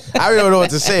 I don't even know what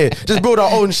to say. Just build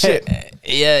our own shit.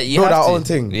 Yeah, you build have our to. own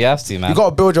thing. You have to, man. You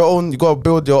gotta build your own. You gotta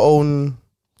build your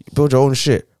own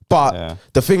shit. But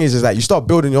the thing is that you start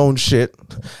building your own shit,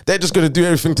 they're just gonna do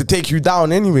everything to take you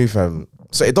down anyway, fam.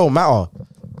 So it don't matter.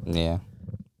 Yeah.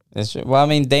 Well, I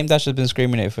mean, Dame Dash has been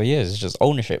screaming it for years. It's just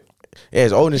ownership. Yeah,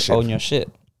 it's ownership. Own your shit.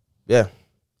 Yeah.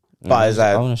 But it's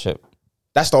like ownership.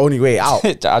 That's the only way out.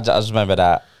 I just remember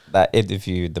that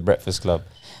interview, The Breakfast Club,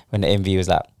 when the MV was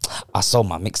like, I sold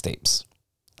my mixtapes.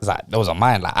 It's like, those are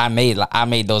mine. Like I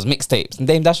made those mixtapes. And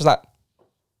Dame Dash was like,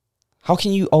 how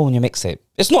can you own your mixtape?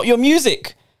 It's not your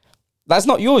music. That's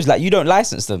not yours. Like, you don't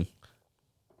license them.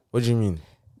 What do you mean?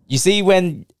 You see,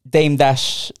 when Dame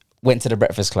Dash went to The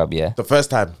Breakfast Club, yeah? The first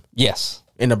time? Yes.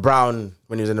 In the Brown,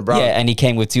 when he was in the Brown? Yeah, and he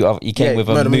came with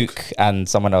a Mook and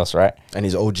someone else, right? And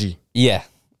he's OG. Yeah.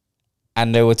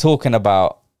 And they were talking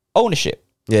about ownership.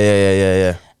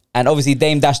 Yeah. And obviously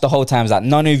Dame Dash the whole time is like,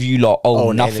 none of you lot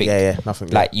own nothing. Yeah, nothing.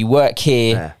 Like, you work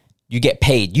here, you get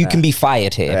paid, you can be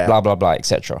fired here, blah, blah, blah,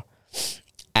 etc.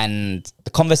 And the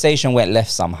conversation went left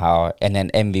somehow, and then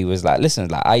Envy was like, listen,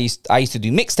 like I used to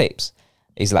do mixtapes.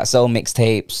 He's like, sell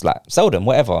mixtapes, like sell them,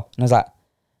 whatever. And I was like,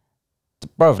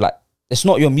 bro, like it's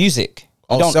not your music.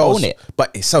 You don't own it.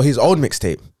 But sell his own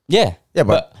mixtape. Yeah. Yeah,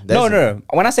 but no.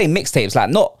 When I say mixtapes, like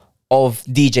not of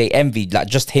DJ Envy, like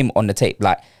just him on the tape,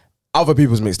 like other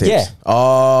people's mixtapes. Yeah.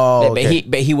 Oh, okay.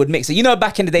 But he would mix it. You know,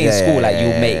 back in the day in school, like you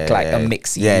would make like a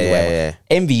mix CD. Yeah.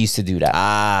 Envy used to do that.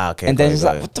 Ah, okay. And then it's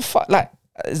like, what the fuck? Like,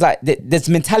 it's like this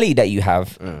mentality that you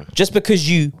have. Just because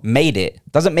you made it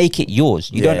doesn't make it yours.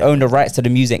 You don't own the rights to the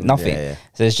music. Nothing.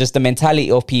 So it's just the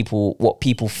mentality of people. What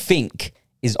people think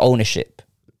is ownership,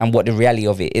 and what the reality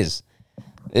of it is.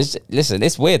 Listen,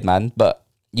 it's weird, man. But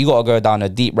you got to go down a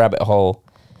deep rabbit hole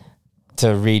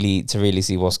to really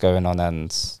see what's going on,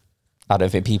 and I don't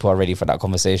think people are ready for that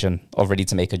conversation or ready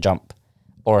to make a jump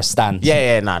or a stand.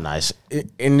 Nah.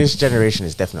 In this generation,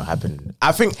 it's definitely happening.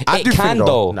 I think it can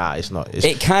though. Nah, it's not.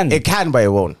 It can, but it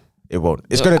won't.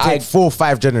 It's gonna take 4 or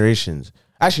 5 generations.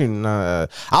 Actually, no.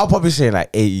 I'll probably say in like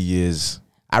 80 years.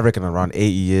 I reckon around 80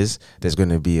 years, there's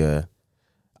gonna be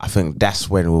I think that's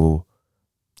when we'll.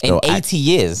 In 80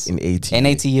 years. In 80. In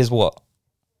 80 years, what?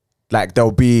 Like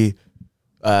there'll be,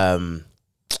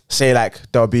 say like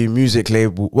there'll be music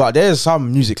label. Well, there's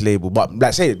some music label, but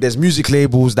like say there's music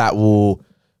labels that will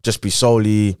just be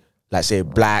solely like say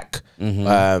black.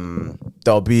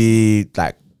 There'll be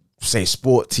like say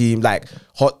sport team, like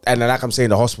and then like I'm saying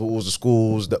the hospitals, the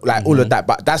schools, like all of that.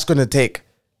 But that's gonna take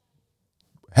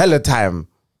hella time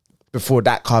before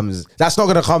that comes. That's not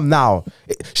gonna come now.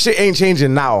 Shit ain't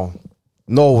changing now.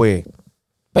 No way.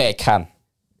 But it can.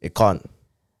 It can't.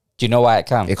 Do you know why it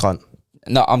can? It can't.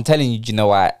 No, I'm telling you, do you know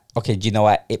why? Okay, do you know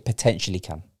why it potentially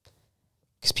can?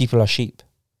 Because people are sheep.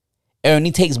 It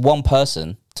only takes one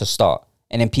person to start,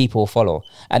 and then people will follow.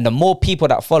 And the more people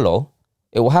that follow,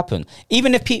 it will happen.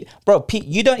 Even if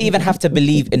you don't even have to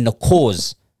believe in the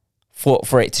cause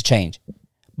for it to change.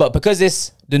 But because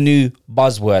it's the new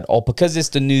buzzword, or because it's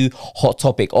the new hot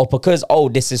topic, or because,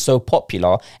 this is so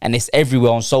popular and it's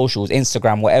everywhere on socials,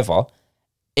 Instagram, whatever,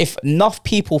 if enough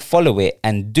people follow it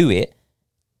and do it,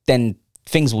 then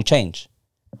things will change.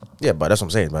 Yeah, but that's what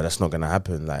I'm saying, but that's not going to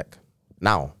happen like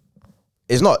now.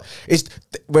 It's not.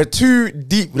 We're too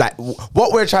deep. Like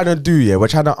what we're trying to do, we're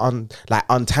trying to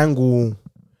untangle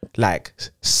like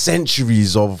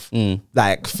centuries of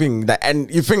like thing that,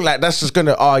 and you think like that's just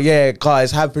gonna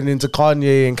it's happening to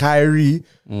Kanye and Kyrie,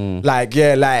 like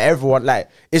everyone, like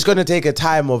it's gonna take a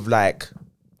time of like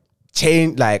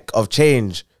change.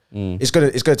 It's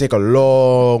gonna take a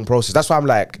long process. That's why I'm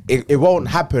like it won't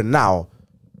happen now,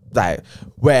 like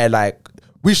where like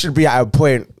we should be at a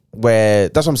point where,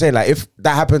 that's what I'm saying, like if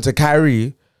that happened to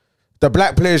Kyrie, the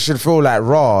black players should feel like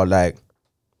raw, like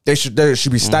They should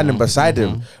be standing beside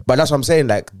him. But that's what I'm saying.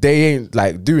 Like, they ain't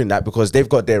like doing that because they've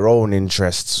got their own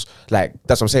interests. Like,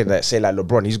 that's what I'm saying. Like, say like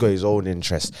LeBron, he's got his own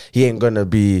interests. He ain't gonna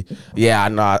be,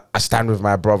 I stand with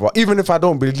my brother. Even if I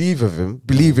don't believe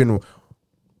in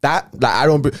that, like I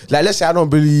don't let's say I don't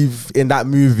believe in that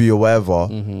movie or whatever,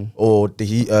 or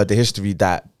the history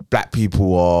that black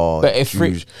people are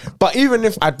Jews. But even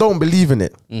if I don't believe in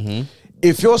it,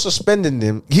 if you're suspending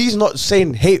him, he's not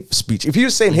saying hate speech. If he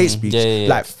was saying hate speech,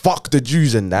 like fuck the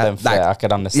Jews and that, then fair, like I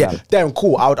could understand. Yeah, then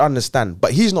cool, I would understand.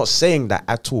 But he's not saying that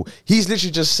at all. He's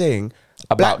literally just saying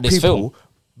about this film.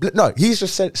 No, he's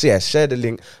just said, share the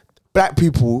link. Black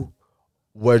people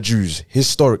were Jews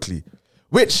historically,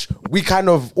 which we kind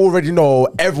of already know.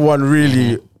 Everyone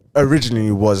really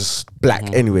originally was black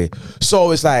anyway. So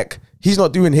it's like he's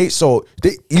not doing hate. So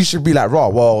you should be like,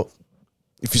 well,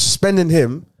 if you're suspending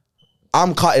him,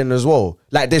 I'm cutting as well.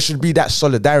 Like, there should be that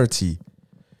solidarity.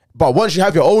 But once you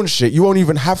have your own shit, you won't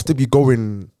even have to be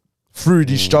going through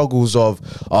these struggles of,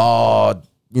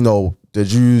 the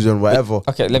Jews and whatever.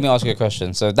 Okay, let me ask you a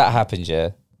question. So that happened, yeah?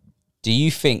 Do you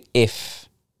think if,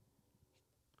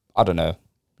 I don't know,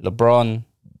 LeBron,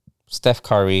 Steph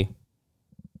Curry,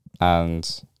 and,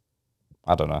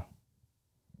 I don't know,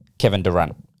 Kevin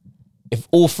Durant, if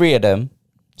all three of them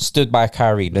stood by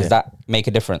Kyrie, does that make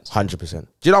a difference? 100%. Do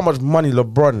you know how much money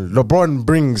LeBron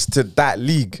brings to that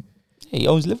league? Yeah, he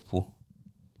owns Liverpool.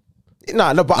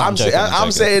 No, but I'm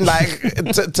saying like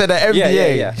to the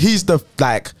NBA, he's the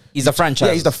he's the franchise.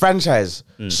 Yeah, he's the franchise.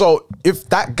 So if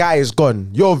that guy is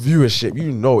gone, your viewership,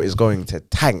 is going to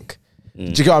tank. Do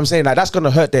you get what I'm saying? Like, that's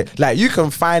gonna hurt that. Like, you can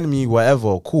find me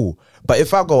wherever, cool. But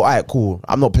if I go, all right, cool,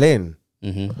 I'm not playing.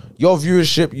 Your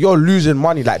viewership, you're losing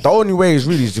money. Like, the only way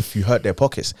is if you hurt their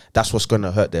pockets. That's what's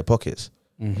gonna hurt their pockets.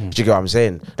 Do you get what I'm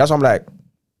saying? That's why I'm like,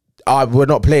 we're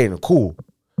not playing. Cool.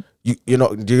 you're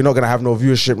not gonna have no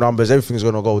viewership numbers. Everything's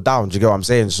gonna go down. Do you get what I'm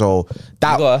saying? So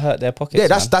that You gotta hurt their pockets. yeah,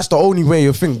 that's the only way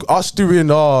you think. Us doing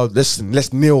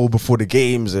let's kneel before the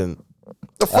games and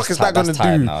the fuck is that gonna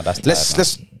do? Now.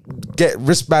 Let's get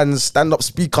wristbands, stand up,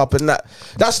 speak up, and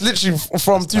that's literally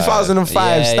from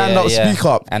 2005. Stand up, speak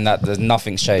up, and that there's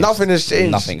nothing's changed. Nothing has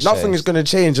changed. Nothing is gonna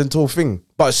change until thing.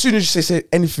 But as soon as you say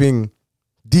anything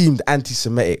deemed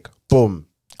anti-Semitic, boom,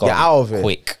 Gone. get out of it.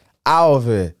 Quick. Out of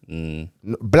it.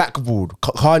 Blackballed.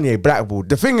 Kanye blackballed.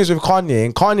 The thing is with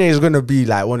Kanye is going to be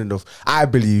like one of the, I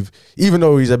believe, even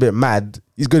though he's a bit mad,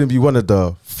 he's going to be one of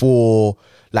the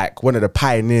one of the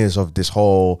pioneers of this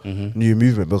whole new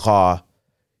movement, because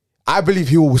I believe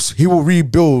he will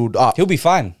rebuild up. He'll be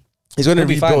fine. He's going to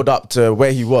rebuild up to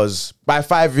where he was. By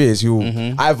 5 years, he'll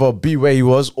either be where he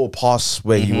was or pass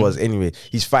where he was anyway.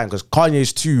 He's fine because Kanye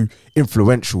is too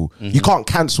influential. You can't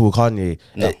cancel Kanye.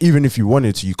 No. Even if you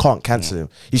wanted to, you can't cancel him.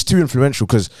 He's too influential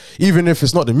because even if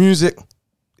it's not the music,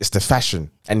 it's the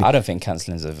fashion. And I don't think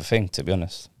cancelling is a thing, to be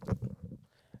honest.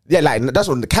 yeah, like that's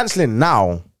what cancelling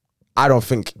now, I don't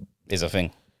think Is a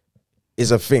thing.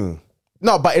 is a thing.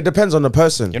 No, but it depends on the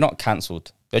person. You're not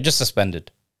cancelled. You're just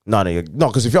suspended. No,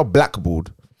 because if you're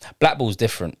blackballed, Blackball's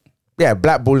different. yeah,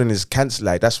 blackballing is cancel.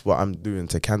 Like that's what I'm doing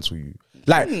to cancel you.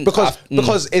 Like because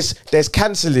there's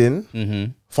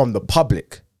cancelling from the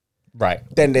public, Right.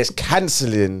 then there's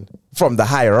cancelling from the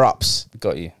higher ups.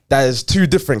 Got you. There's two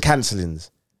different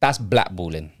cancellings. That's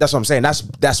blackballing. That's what I'm saying.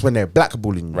 That's when they're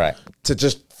blackballing you, Right. To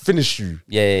just finish you.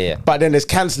 Yeah. But then there's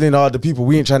cancelling the people.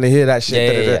 We ain't trying to hear that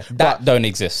shit. Yeah. That don't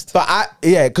exist. But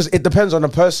because it depends on the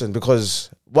person. Because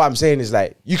what I'm saying is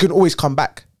like you can always come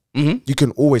back. You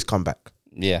can always come back.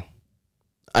 Yeah.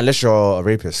 Unless you're a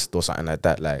rapist or something like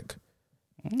that. Like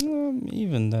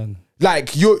Even then.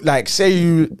 like you like say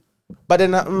you. But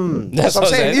then that's what I'm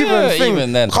saying.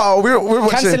 Even then. Carl, we're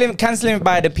watching. Cancelling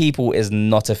by the people is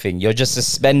not a thing. You're just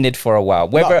suspended for a while.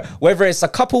 Whether it's a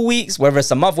couple weeks, whether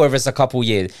it's a month, whether it's a couple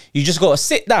years, you just got to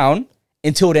sit down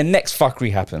until the next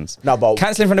fuckery happens. No, but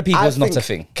cancelling from the people is not a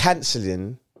thing.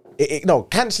 Cancelling,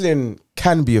 cancelling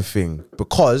can be a thing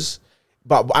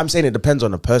but I'm saying it depends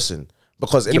on the person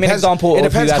because Give me an example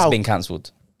of who has been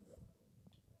cancelled.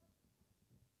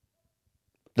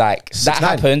 Like 6ix9ine. that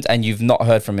happened and you've not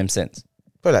heard from him since.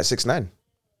 But like 6ix9ine.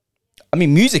 I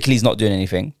mean, musically he's not doing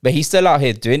anything, but he's still out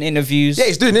here doing interviews. Yeah,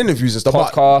 he's doing interviews and stuff.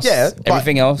 Podcasts, But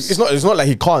everything else. It's not like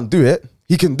he can't do it.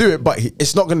 He can do it, but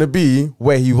it's not going to be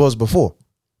where he was before.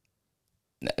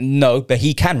 No, but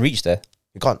he can reach there.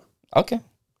 He can't. Okay.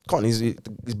 Can't. He's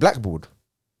blackballed.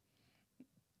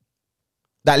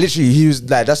 Like literally, he was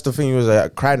like, that's the thing he was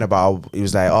like crying about. He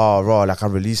was like, oh, raw, like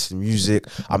I'm releasing music.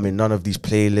 I'm in none of these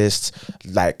playlists.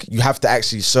 Like you have to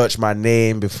actually search my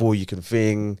name before you can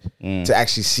to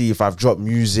actually see if I've dropped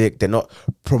music. They're not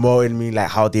promoting me like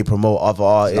how they promote other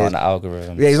artists. Not in the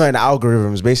algorithm. Yeah, he's not in the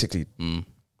algorithms, basically.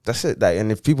 That's it. Like,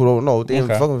 and if people don't know, they ain't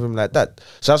fucking with him like that.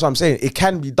 So that's what I'm saying. It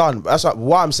can be done. That's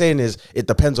what I'm saying is it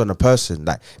depends on the person.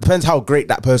 Like, it depends how great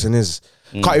that person is.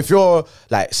 If you're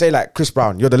like, say like Chris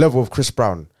Brown, you're the level of Chris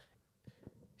Brown.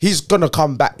 He's gonna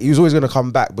come back. He's always gonna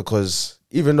come back because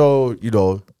even though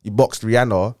he boxed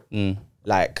Rihanna,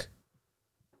 like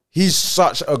he's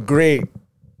such a great.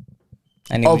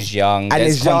 And he was young. And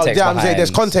he's young. Yeah, I'm saying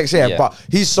there's context here, but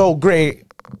he's so great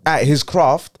at his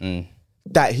craft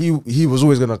that he was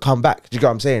always gonna come back. Do you get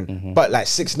what I'm saying? But like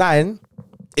 6ix9ine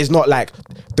is not like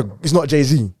it's not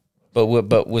Jay-Z. But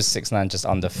was 6ix9ine just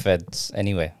under feds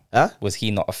anyway? Huh? Was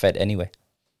he not a fed anyway?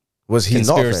 Was he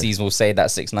Conspiracies not will say that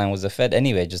 6ix9ine was a fed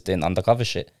anyway, just doing undercover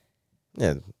shit.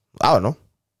 Yeah, I don't know.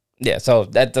 Yeah, so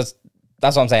that's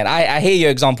what I'm saying. I hear your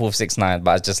example of 6ix9ine,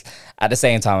 but it's just at the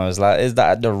same time I was like, is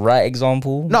that the right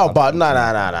example? No, but no.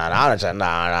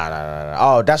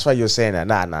 Oh, that's why you're saying that.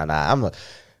 Nah.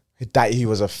 That he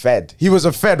was a fed. He was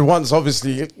a fed once.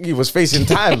 Obviously, he was facing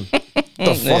time.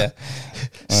 The fuck,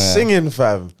 singing,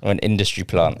 fam. Or an industry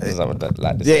plant. Is that what that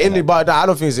like? But I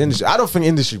don't think it's industry. I don't think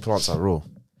industry plants are real.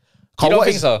 You don't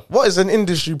think so? What is an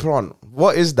industry plant?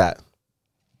 What is that?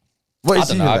 What is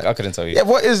I don't know. I couldn't tell you. Yeah,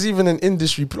 what is even an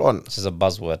industry plant? This is a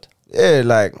buzzword. Yeah,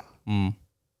 like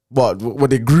what? Were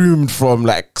they groomed from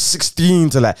like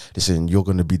 16 to like? Listen, you're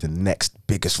gonna be the next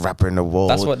biggest rapper in the world.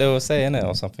 That's what they were saying, innit,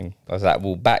 or something. I was like,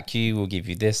 we'll back you. We'll give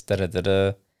you this.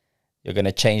 You're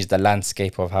gonna change the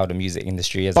landscape of how the music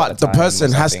industry is. But the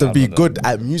person has to be good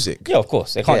at music. Yeah, of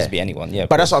course. It can't just be anyone. Yeah,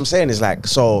 but that's what I'm saying. Is like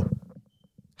so.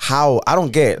 How I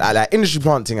don't get like industry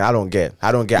planting. I don't get.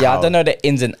 Yeah, I don't know the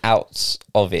ins and outs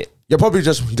of it. You're probably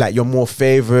just like you're more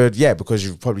favored, because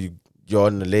you're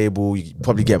on the label. You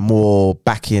probably get more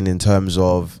backing in terms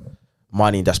of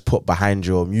money that's put behind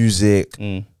your music,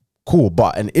 cool.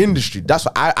 But an industry, that's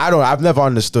what I've never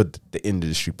understood the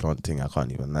industry plant thing. I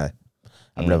can't even lie.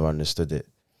 I've never understood it.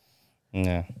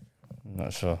 Yeah, I'm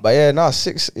not sure. But yeah, no,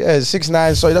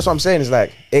 6'9". So that's what I'm saying. It's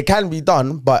like it can be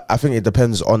done, but I think it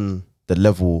depends on the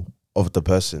level of the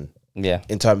person. Yeah,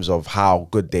 in terms of how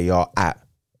good they are at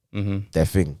their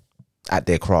thing, at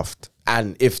their craft,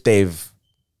 and if they've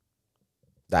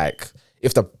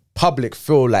if the public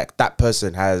feel like that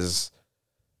person has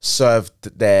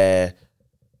served their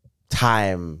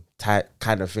time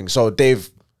kind of thing. So they've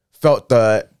felt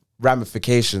the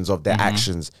ramifications of their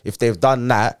actions. If they've done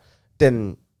that,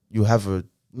 then you have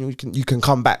you can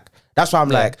come back. That's why I'm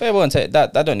like, but it won't take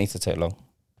that. That don't need to take long.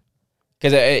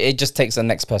 Because it just takes the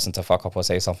next person to fuck up or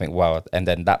say something wild, and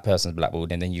then that person's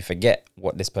blackballed, and then you forget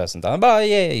what this person done. But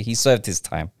yeah, he served his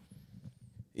time.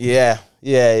 Yeah.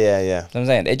 You know what I'm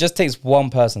saying? It just takes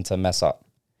one person to mess up.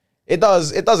 It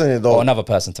does. It doesn't. It Or another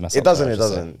person to mess up. It doesn't. It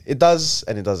doesn't. It does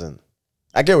and it doesn't.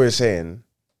 I get what you're saying.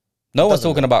 No one's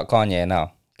talking about Kanye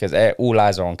now, because all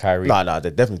eyes are on Kyrie. No, they're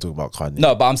definitely talking about Kanye.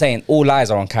 No, but I'm saying all eyes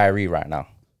are on Kyrie right now.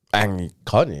 And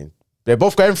Kanye, they're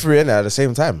both going through it at the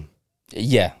same time.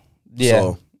 Yeah.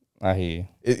 So, I hear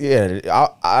you.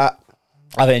 I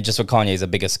think just for Kanye is a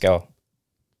bigger scale,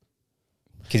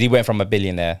 because he went from a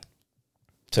billionaire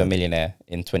to a millionaire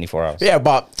in 24 hours. Yeah,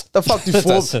 but the fuck do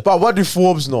Forbes? But what do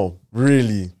Forbes know,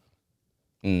 really?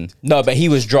 No, but he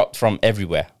was dropped from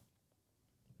everywhere.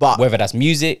 But whether that's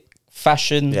music,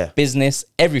 fashion, business,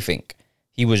 everything,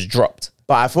 he was dropped.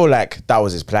 But I feel like that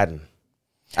was his plan.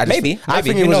 I think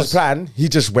it was his plan. He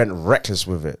just went reckless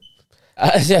with it.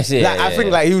 I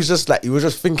think he was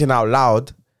just thinking out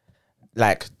loud,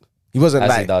 like he wasn't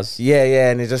as he does.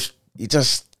 And he just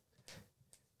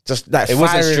like it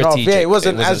wasn't firing strategic. off. Yeah, it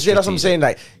wasn't as that's what I'm saying.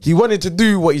 Like he wanted to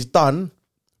do what he's done,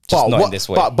 just not in this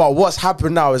way. But what's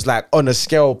happened now is like on a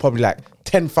scale probably like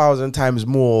 10,000 times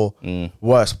more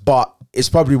worse. But it's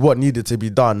probably what needed to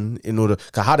be done in order.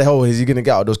 Cause how the hell is he gonna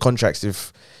get out of those contracts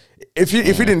if he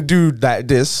didn't do like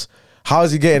this? How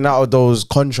is he getting out of those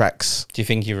contracts? Do you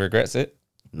think he regrets it?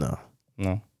 No.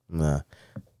 Nah.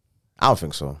 I don't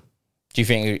think so. Do you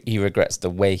think he regrets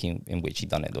the way in which he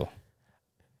done it though?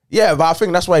 Yeah, but I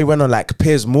think that's why he went on like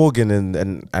Piers Morgan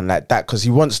and like that, because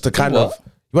he wants to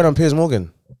he went on Piers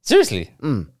Morgan. Seriously?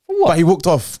 What? But he walked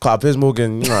off. Piers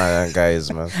Morgan, you know how that guy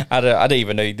is, man. I don't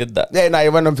even know he did that. Yeah, he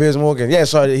went on Piers Morgan. Yeah,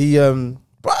 so he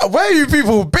where you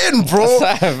people been, bro?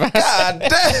 God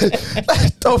damn.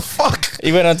 The fuck?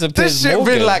 He went on to This shit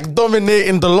Morgan. been like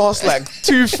dominating the last like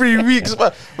 2-3 weeks.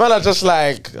 Man, I just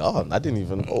like, I didn't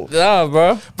even know. Nah,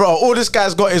 bro. Bro, all this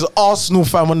guy's got is Arsenal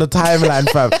fam on the timeline,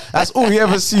 fam. That's all he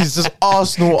ever sees, just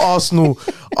Arsenal.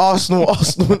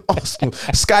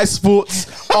 Sky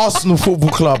Sports, Arsenal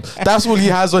Football Club. That's all he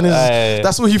has on his,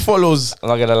 that's all he follows. I'm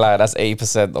not gonna lie, that's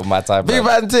 80% of my time. Big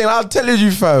man thing, I'm telling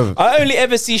you, fam. I only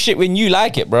ever see shit when you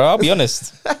like it, bro. I'll be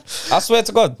honest. I swear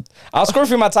to God. I'll scroll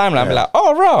through my timeline and be like,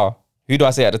 oh, raw. Who do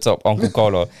I say at the top? Uncle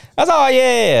Colo. That's how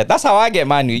that's how I get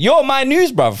my news. You're my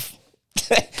news, bruv.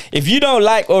 If you don't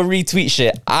like or retweet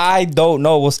shit, I don't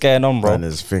know what's going on, bro. Man,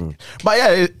 this thing. But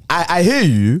yeah, I hear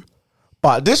you.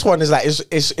 But this one is like,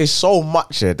 it's so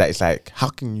much that it's like, how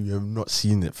can you have not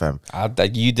seen it, fam?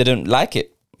 You didn't like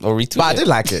it or retweet it. But I did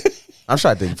like it. I'm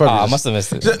sure I did. I must have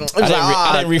missed it.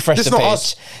 I didn't refresh the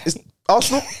page. It's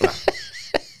Arsenal? Nah.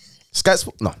 Sky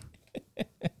Sports? No.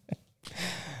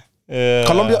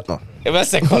 Colombia? No. If I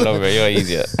say Colombia, you're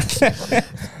easier.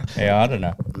 Yeah, I don't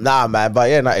know. Nah, man. But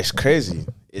yeah, it's crazy.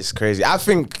 It's crazy. I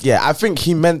think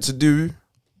he meant to do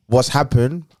what's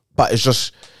happened, but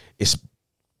it's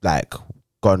like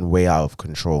gone way out of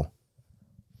control.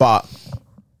 But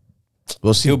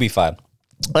we'll see. He'll be fine.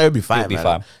 He'll be fine. He'll be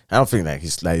fine. I don't think like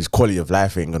his quality of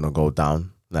life ain't gonna go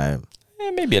down. Like,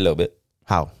 maybe a little bit.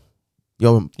 How?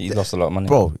 He's lost a lot of money,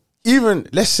 bro. Even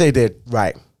let's say they're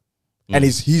right, and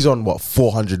he's on what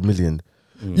 400 million.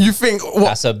 You think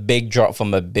that's a big drop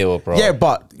from a bill, bro? Yeah,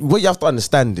 but what you have to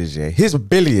understand is, his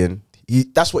billion.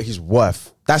 That's what he's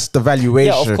worth. That's the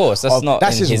valuation. Yeah, of course.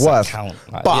 That's his worth. Account.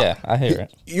 Like, but yeah, I hear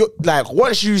it. You like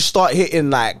once you start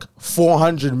hitting like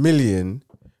 400 million,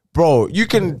 bro, you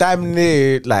can damn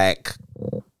near like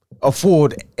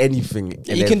afford anything.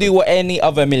 You can do what any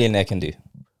other millionaire can do.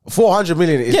 400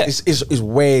 million is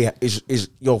way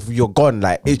you're gone.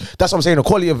 Like that's what I'm saying. The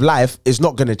quality of life is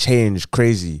not gonna change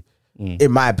crazy, in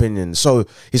my opinion. So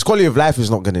his quality of life is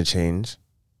not gonna change.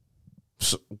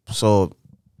 So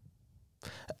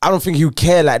I don't think he'll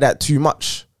care like that too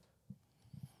much.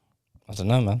 I don't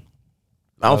know, man.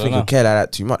 I don't think he'll care like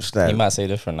that too much. Like, he might say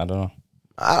different. I don't know.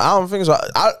 I don't think so.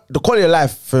 The quality of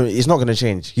life for is not going to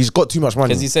change. He's got too much money.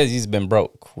 Because he says he's been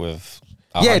broke with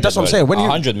Yeah, that's what I'm saying. When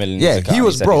 100 million. Yeah, account, he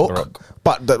was said broke.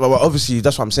 But well, obviously,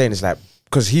 that's what I'm saying. It's like,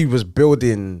 because he was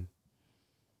building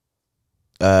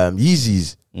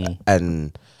Yeezys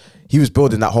and he was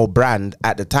building that whole brand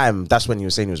at the time. That's when he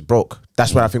was saying he was broke.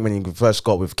 That's when I think when he first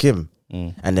got with Kim.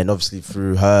 And then obviously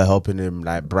through her helping him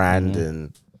like brand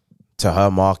and to her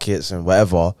markets and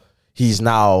whatever, he's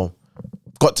now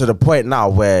got to the point now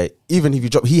where even if you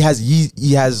drop, he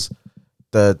has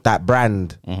that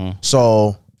brand.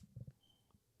 So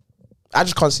I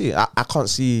just can't see it. I can't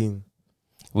see.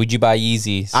 Would you buy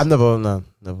Yeezys? I've never.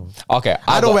 Okay,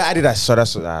 I don't wear Adidas, so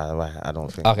that's why I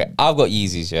don't think. Okay, I've got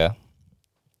Yeezys. Yeah.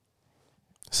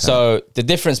 So the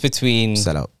difference between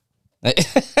sell out.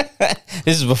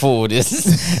 This is before all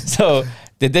this. So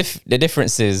the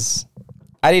difference is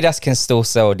Adidas can still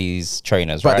sell these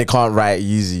trainers, but right? they can't write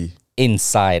Yeezy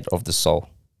inside of the sole,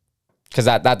 because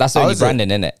that's the only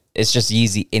branding in it. It's just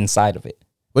Yeezy inside of it.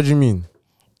 What do you mean?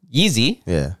 Yeezy,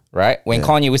 yeah, right? When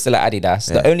Kanye was still at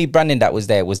Adidas, the only branding that was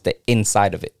there was the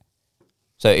inside of it.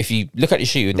 So if you look at the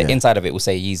shoe, the inside of it will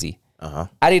say Yeezy.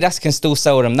 Adidas can still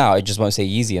sell them now. It just won't say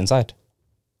Yeezy inside.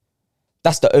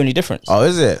 That's the only difference. Oh,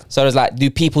 is it? So it's like, do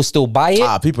people still buy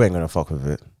it? People ain't gonna fuck with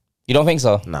it. You don't think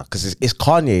so? Nah, because it's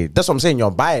Kanye. That's what I'm saying.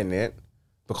 You're buying it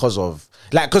because of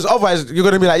because otherwise you're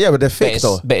gonna be like, yeah, but they're fake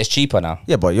though. But it's cheaper now.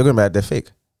 Yeah, but you're gonna be like, they're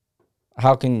fake.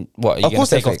 How can what? Are you gonna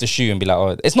take off the shoe and be like,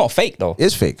 oh, it's not fake though?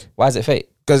 It's fake. Why is it fake?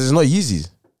 Because it's not Yeezys.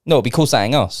 No, it'd be called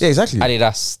something else. Yeah, exactly.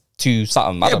 Adidas to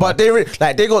something. I don't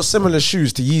know. they got similar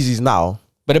shoes to Yeezys now.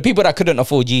 But the people that couldn't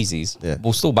afford Yeezys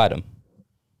will still buy them.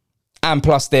 And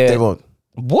plus, they won't.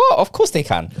 What? Of course they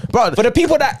can. Bro, for the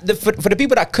people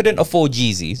that couldn't afford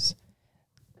Yeezys,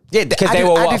 because they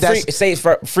were say it's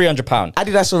for £300.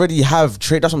 Adidas already have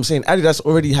That's what I'm saying. Adidas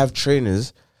already have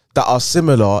trainers that are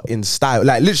similar in style,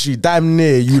 like literally damn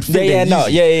near you would think.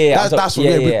 That's what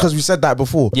because we said that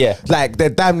before. Yeah, like they're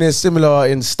damn near similar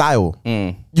in style.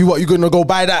 You gonna go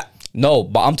buy that? No,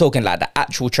 but I'm talking like the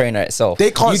actual trainer itself.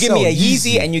 They can't. You give me a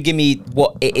Yeezy and you give me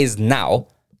what it is now.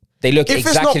 They look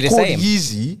exactly the same. If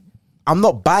it's not called Yeezy, I'm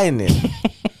not buying it.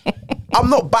 I'm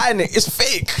not buying it. It's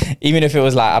fake. Even if it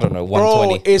was like, I don't know,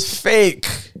 120. Bro, it's fake.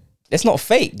 It's not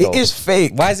fake though. It is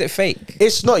fake. Why is it fake?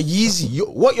 It's not Yeezy.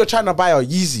 What you're trying to buy are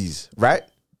Yeezys, right?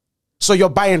 So you're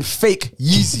buying fake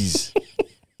Yeezys.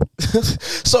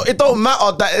 So it don't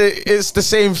matter that it's the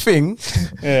same thing.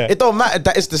 Yeah. It don't matter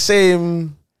that it's the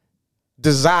same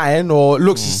design or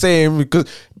looks the same because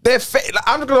they're fake. Like,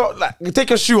 I'm gonna take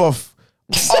your shoe off.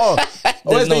 Oh,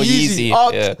 there's no Yeezy.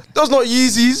 Oh, those not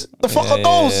Yeezys. The fuck are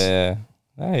those? Yeah.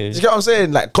 You get what I'm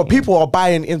saying? Like, cause people are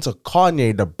buying into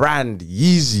Kanye, the brand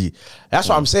Yeezy. That's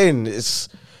what I'm saying.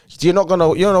 You're not gonna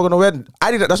wear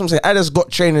Adidas. That's what I'm saying. Adidas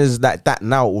got trainers like that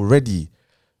now already.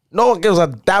 No one gives a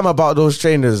damn about those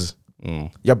trainers.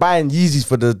 You're buying Yeezys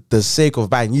for the sake of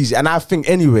buying Yeezy, and I think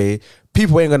anyway,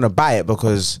 people ain't gonna buy it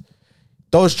because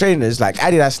those trainers like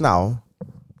Adidas now,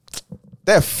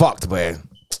 they're fucked, man.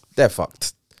 They're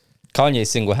fucked. Kanye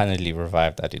single-handedly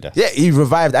revived Adidas. Yeah, he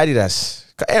revived Adidas.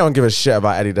 Anyone give a shit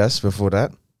about Adidas before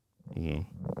that?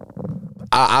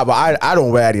 I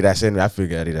don't wear Adidas anyway. I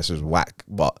figure Adidas was whack,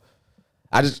 but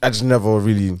I just never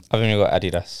really. I've only got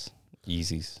Adidas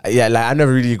Yeezys. Yeah, like I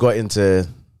never really got into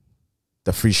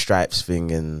the three stripes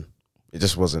thing, and it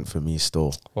just wasn't for me.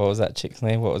 Still, what was that chick's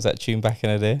name? What was that tune back in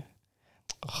the day?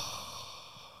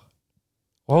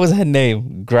 What was her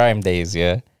name? Grime Days,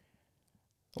 yeah.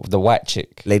 The white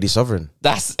chick, Lady Sovereign.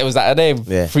 Was that her name?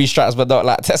 Yeah. Three stripes, but not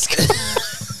like Tesco.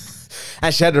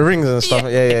 And she had the rings and stuff.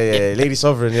 Yeah. Lady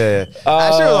Sovereign, yeah. She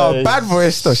was a bad boy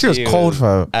stuff. She was cold,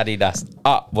 fam. Adidas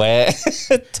up where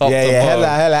top.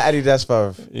 Hella Adidas,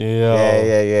 fam.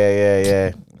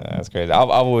 Yeah. That's crazy. I've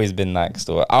always been Nike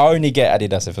store. I only get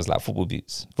Adidas if it's like football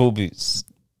boots. Full boots,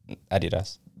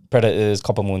 Adidas. Predators,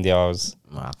 Copa Mundials.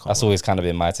 That's always kind of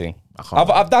been my thing.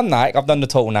 I've done Nike. I've done the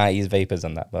Total 90s Vapors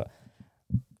and that, but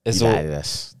it's all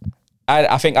Adidas.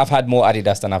 I think I've had more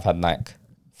Adidas than I've had Nike.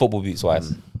 Football boots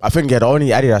wise. I think the only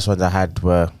Adidas ones I had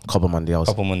were Copa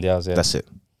Mundials. Yeah. That's it.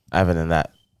 Other than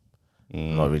that,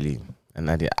 not really an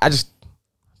idea. I just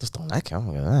don't like it. I'm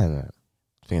gonna lie.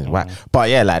 I think it's whack. But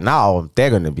yeah, like now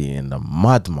they're gonna be in the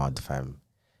mud, fam.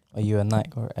 Are you a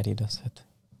Nike or Adidas head?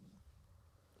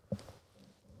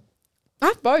 I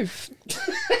have both.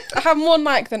 I have more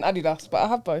Nike than Adidas, but I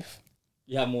have both.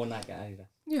 You have more Nike than Adidas?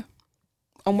 Yeah.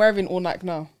 I'm wearing all Nike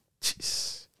now.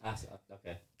 Jeez.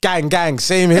 Okay. Gang,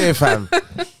 same here, fam.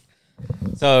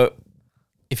 So,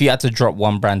 if you had to drop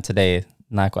one brand today,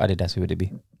 Nike or Adidas, who would it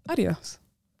be? Adidas.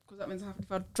 Because that means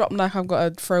if I drop Nike, I've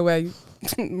got to throw away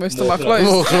most of my clothes.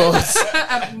 More clothes.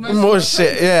 More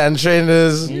shit, yeah, and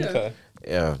trainers. Yeah.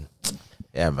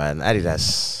 Yeah, man,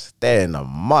 Adidas. they're in the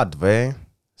mud, man.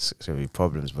 It's gonna be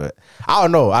problems, but I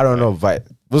don't know, but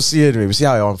we'll see anyway. We'll see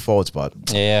how it unfolds, but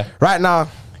Yeah. right now,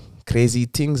 crazy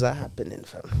things are happening,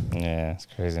 fam. Yeah, it's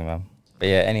crazy, man. But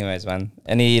yeah, anyways, man.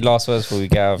 Any last words before we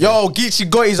get out? Yo, Geechee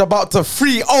Gotti's about to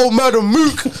free old Murder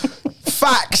Mook.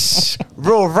 Facts.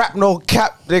 Real rap, no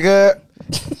cap, nigga.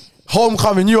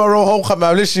 Homecoming, URL homecoming.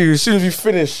 I'm literally, as soon as we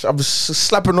finish, I'm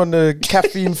slapping on the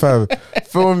caffeine, fam.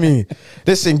 Feel me?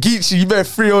 Listen, Geechee, you better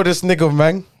free all this nigga,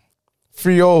 man.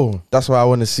 Free all. That's what I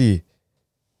want to see.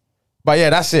 But yeah,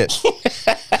 that's it.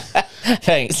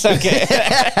 Thanks. Okay.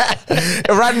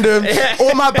 Random.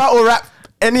 All my battle rap.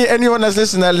 Anyone that's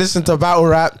listening that listen to battle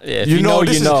rap, Yeah, you know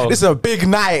this is a big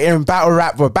night in battle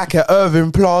rap. We're back at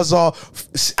Irvin Plaza.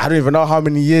 I don't even know how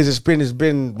many years it's been. It's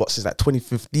been since like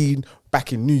 2015.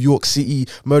 Back in New York City.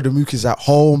 Murder Mook is at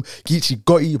home. Geechee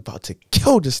Gotti about to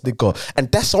kill this nigga,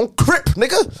 and that's on Crip,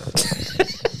 nigga.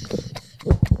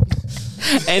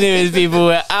 Anyways, people,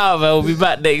 we're out, man. We'll be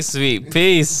back next week.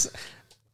 Peace.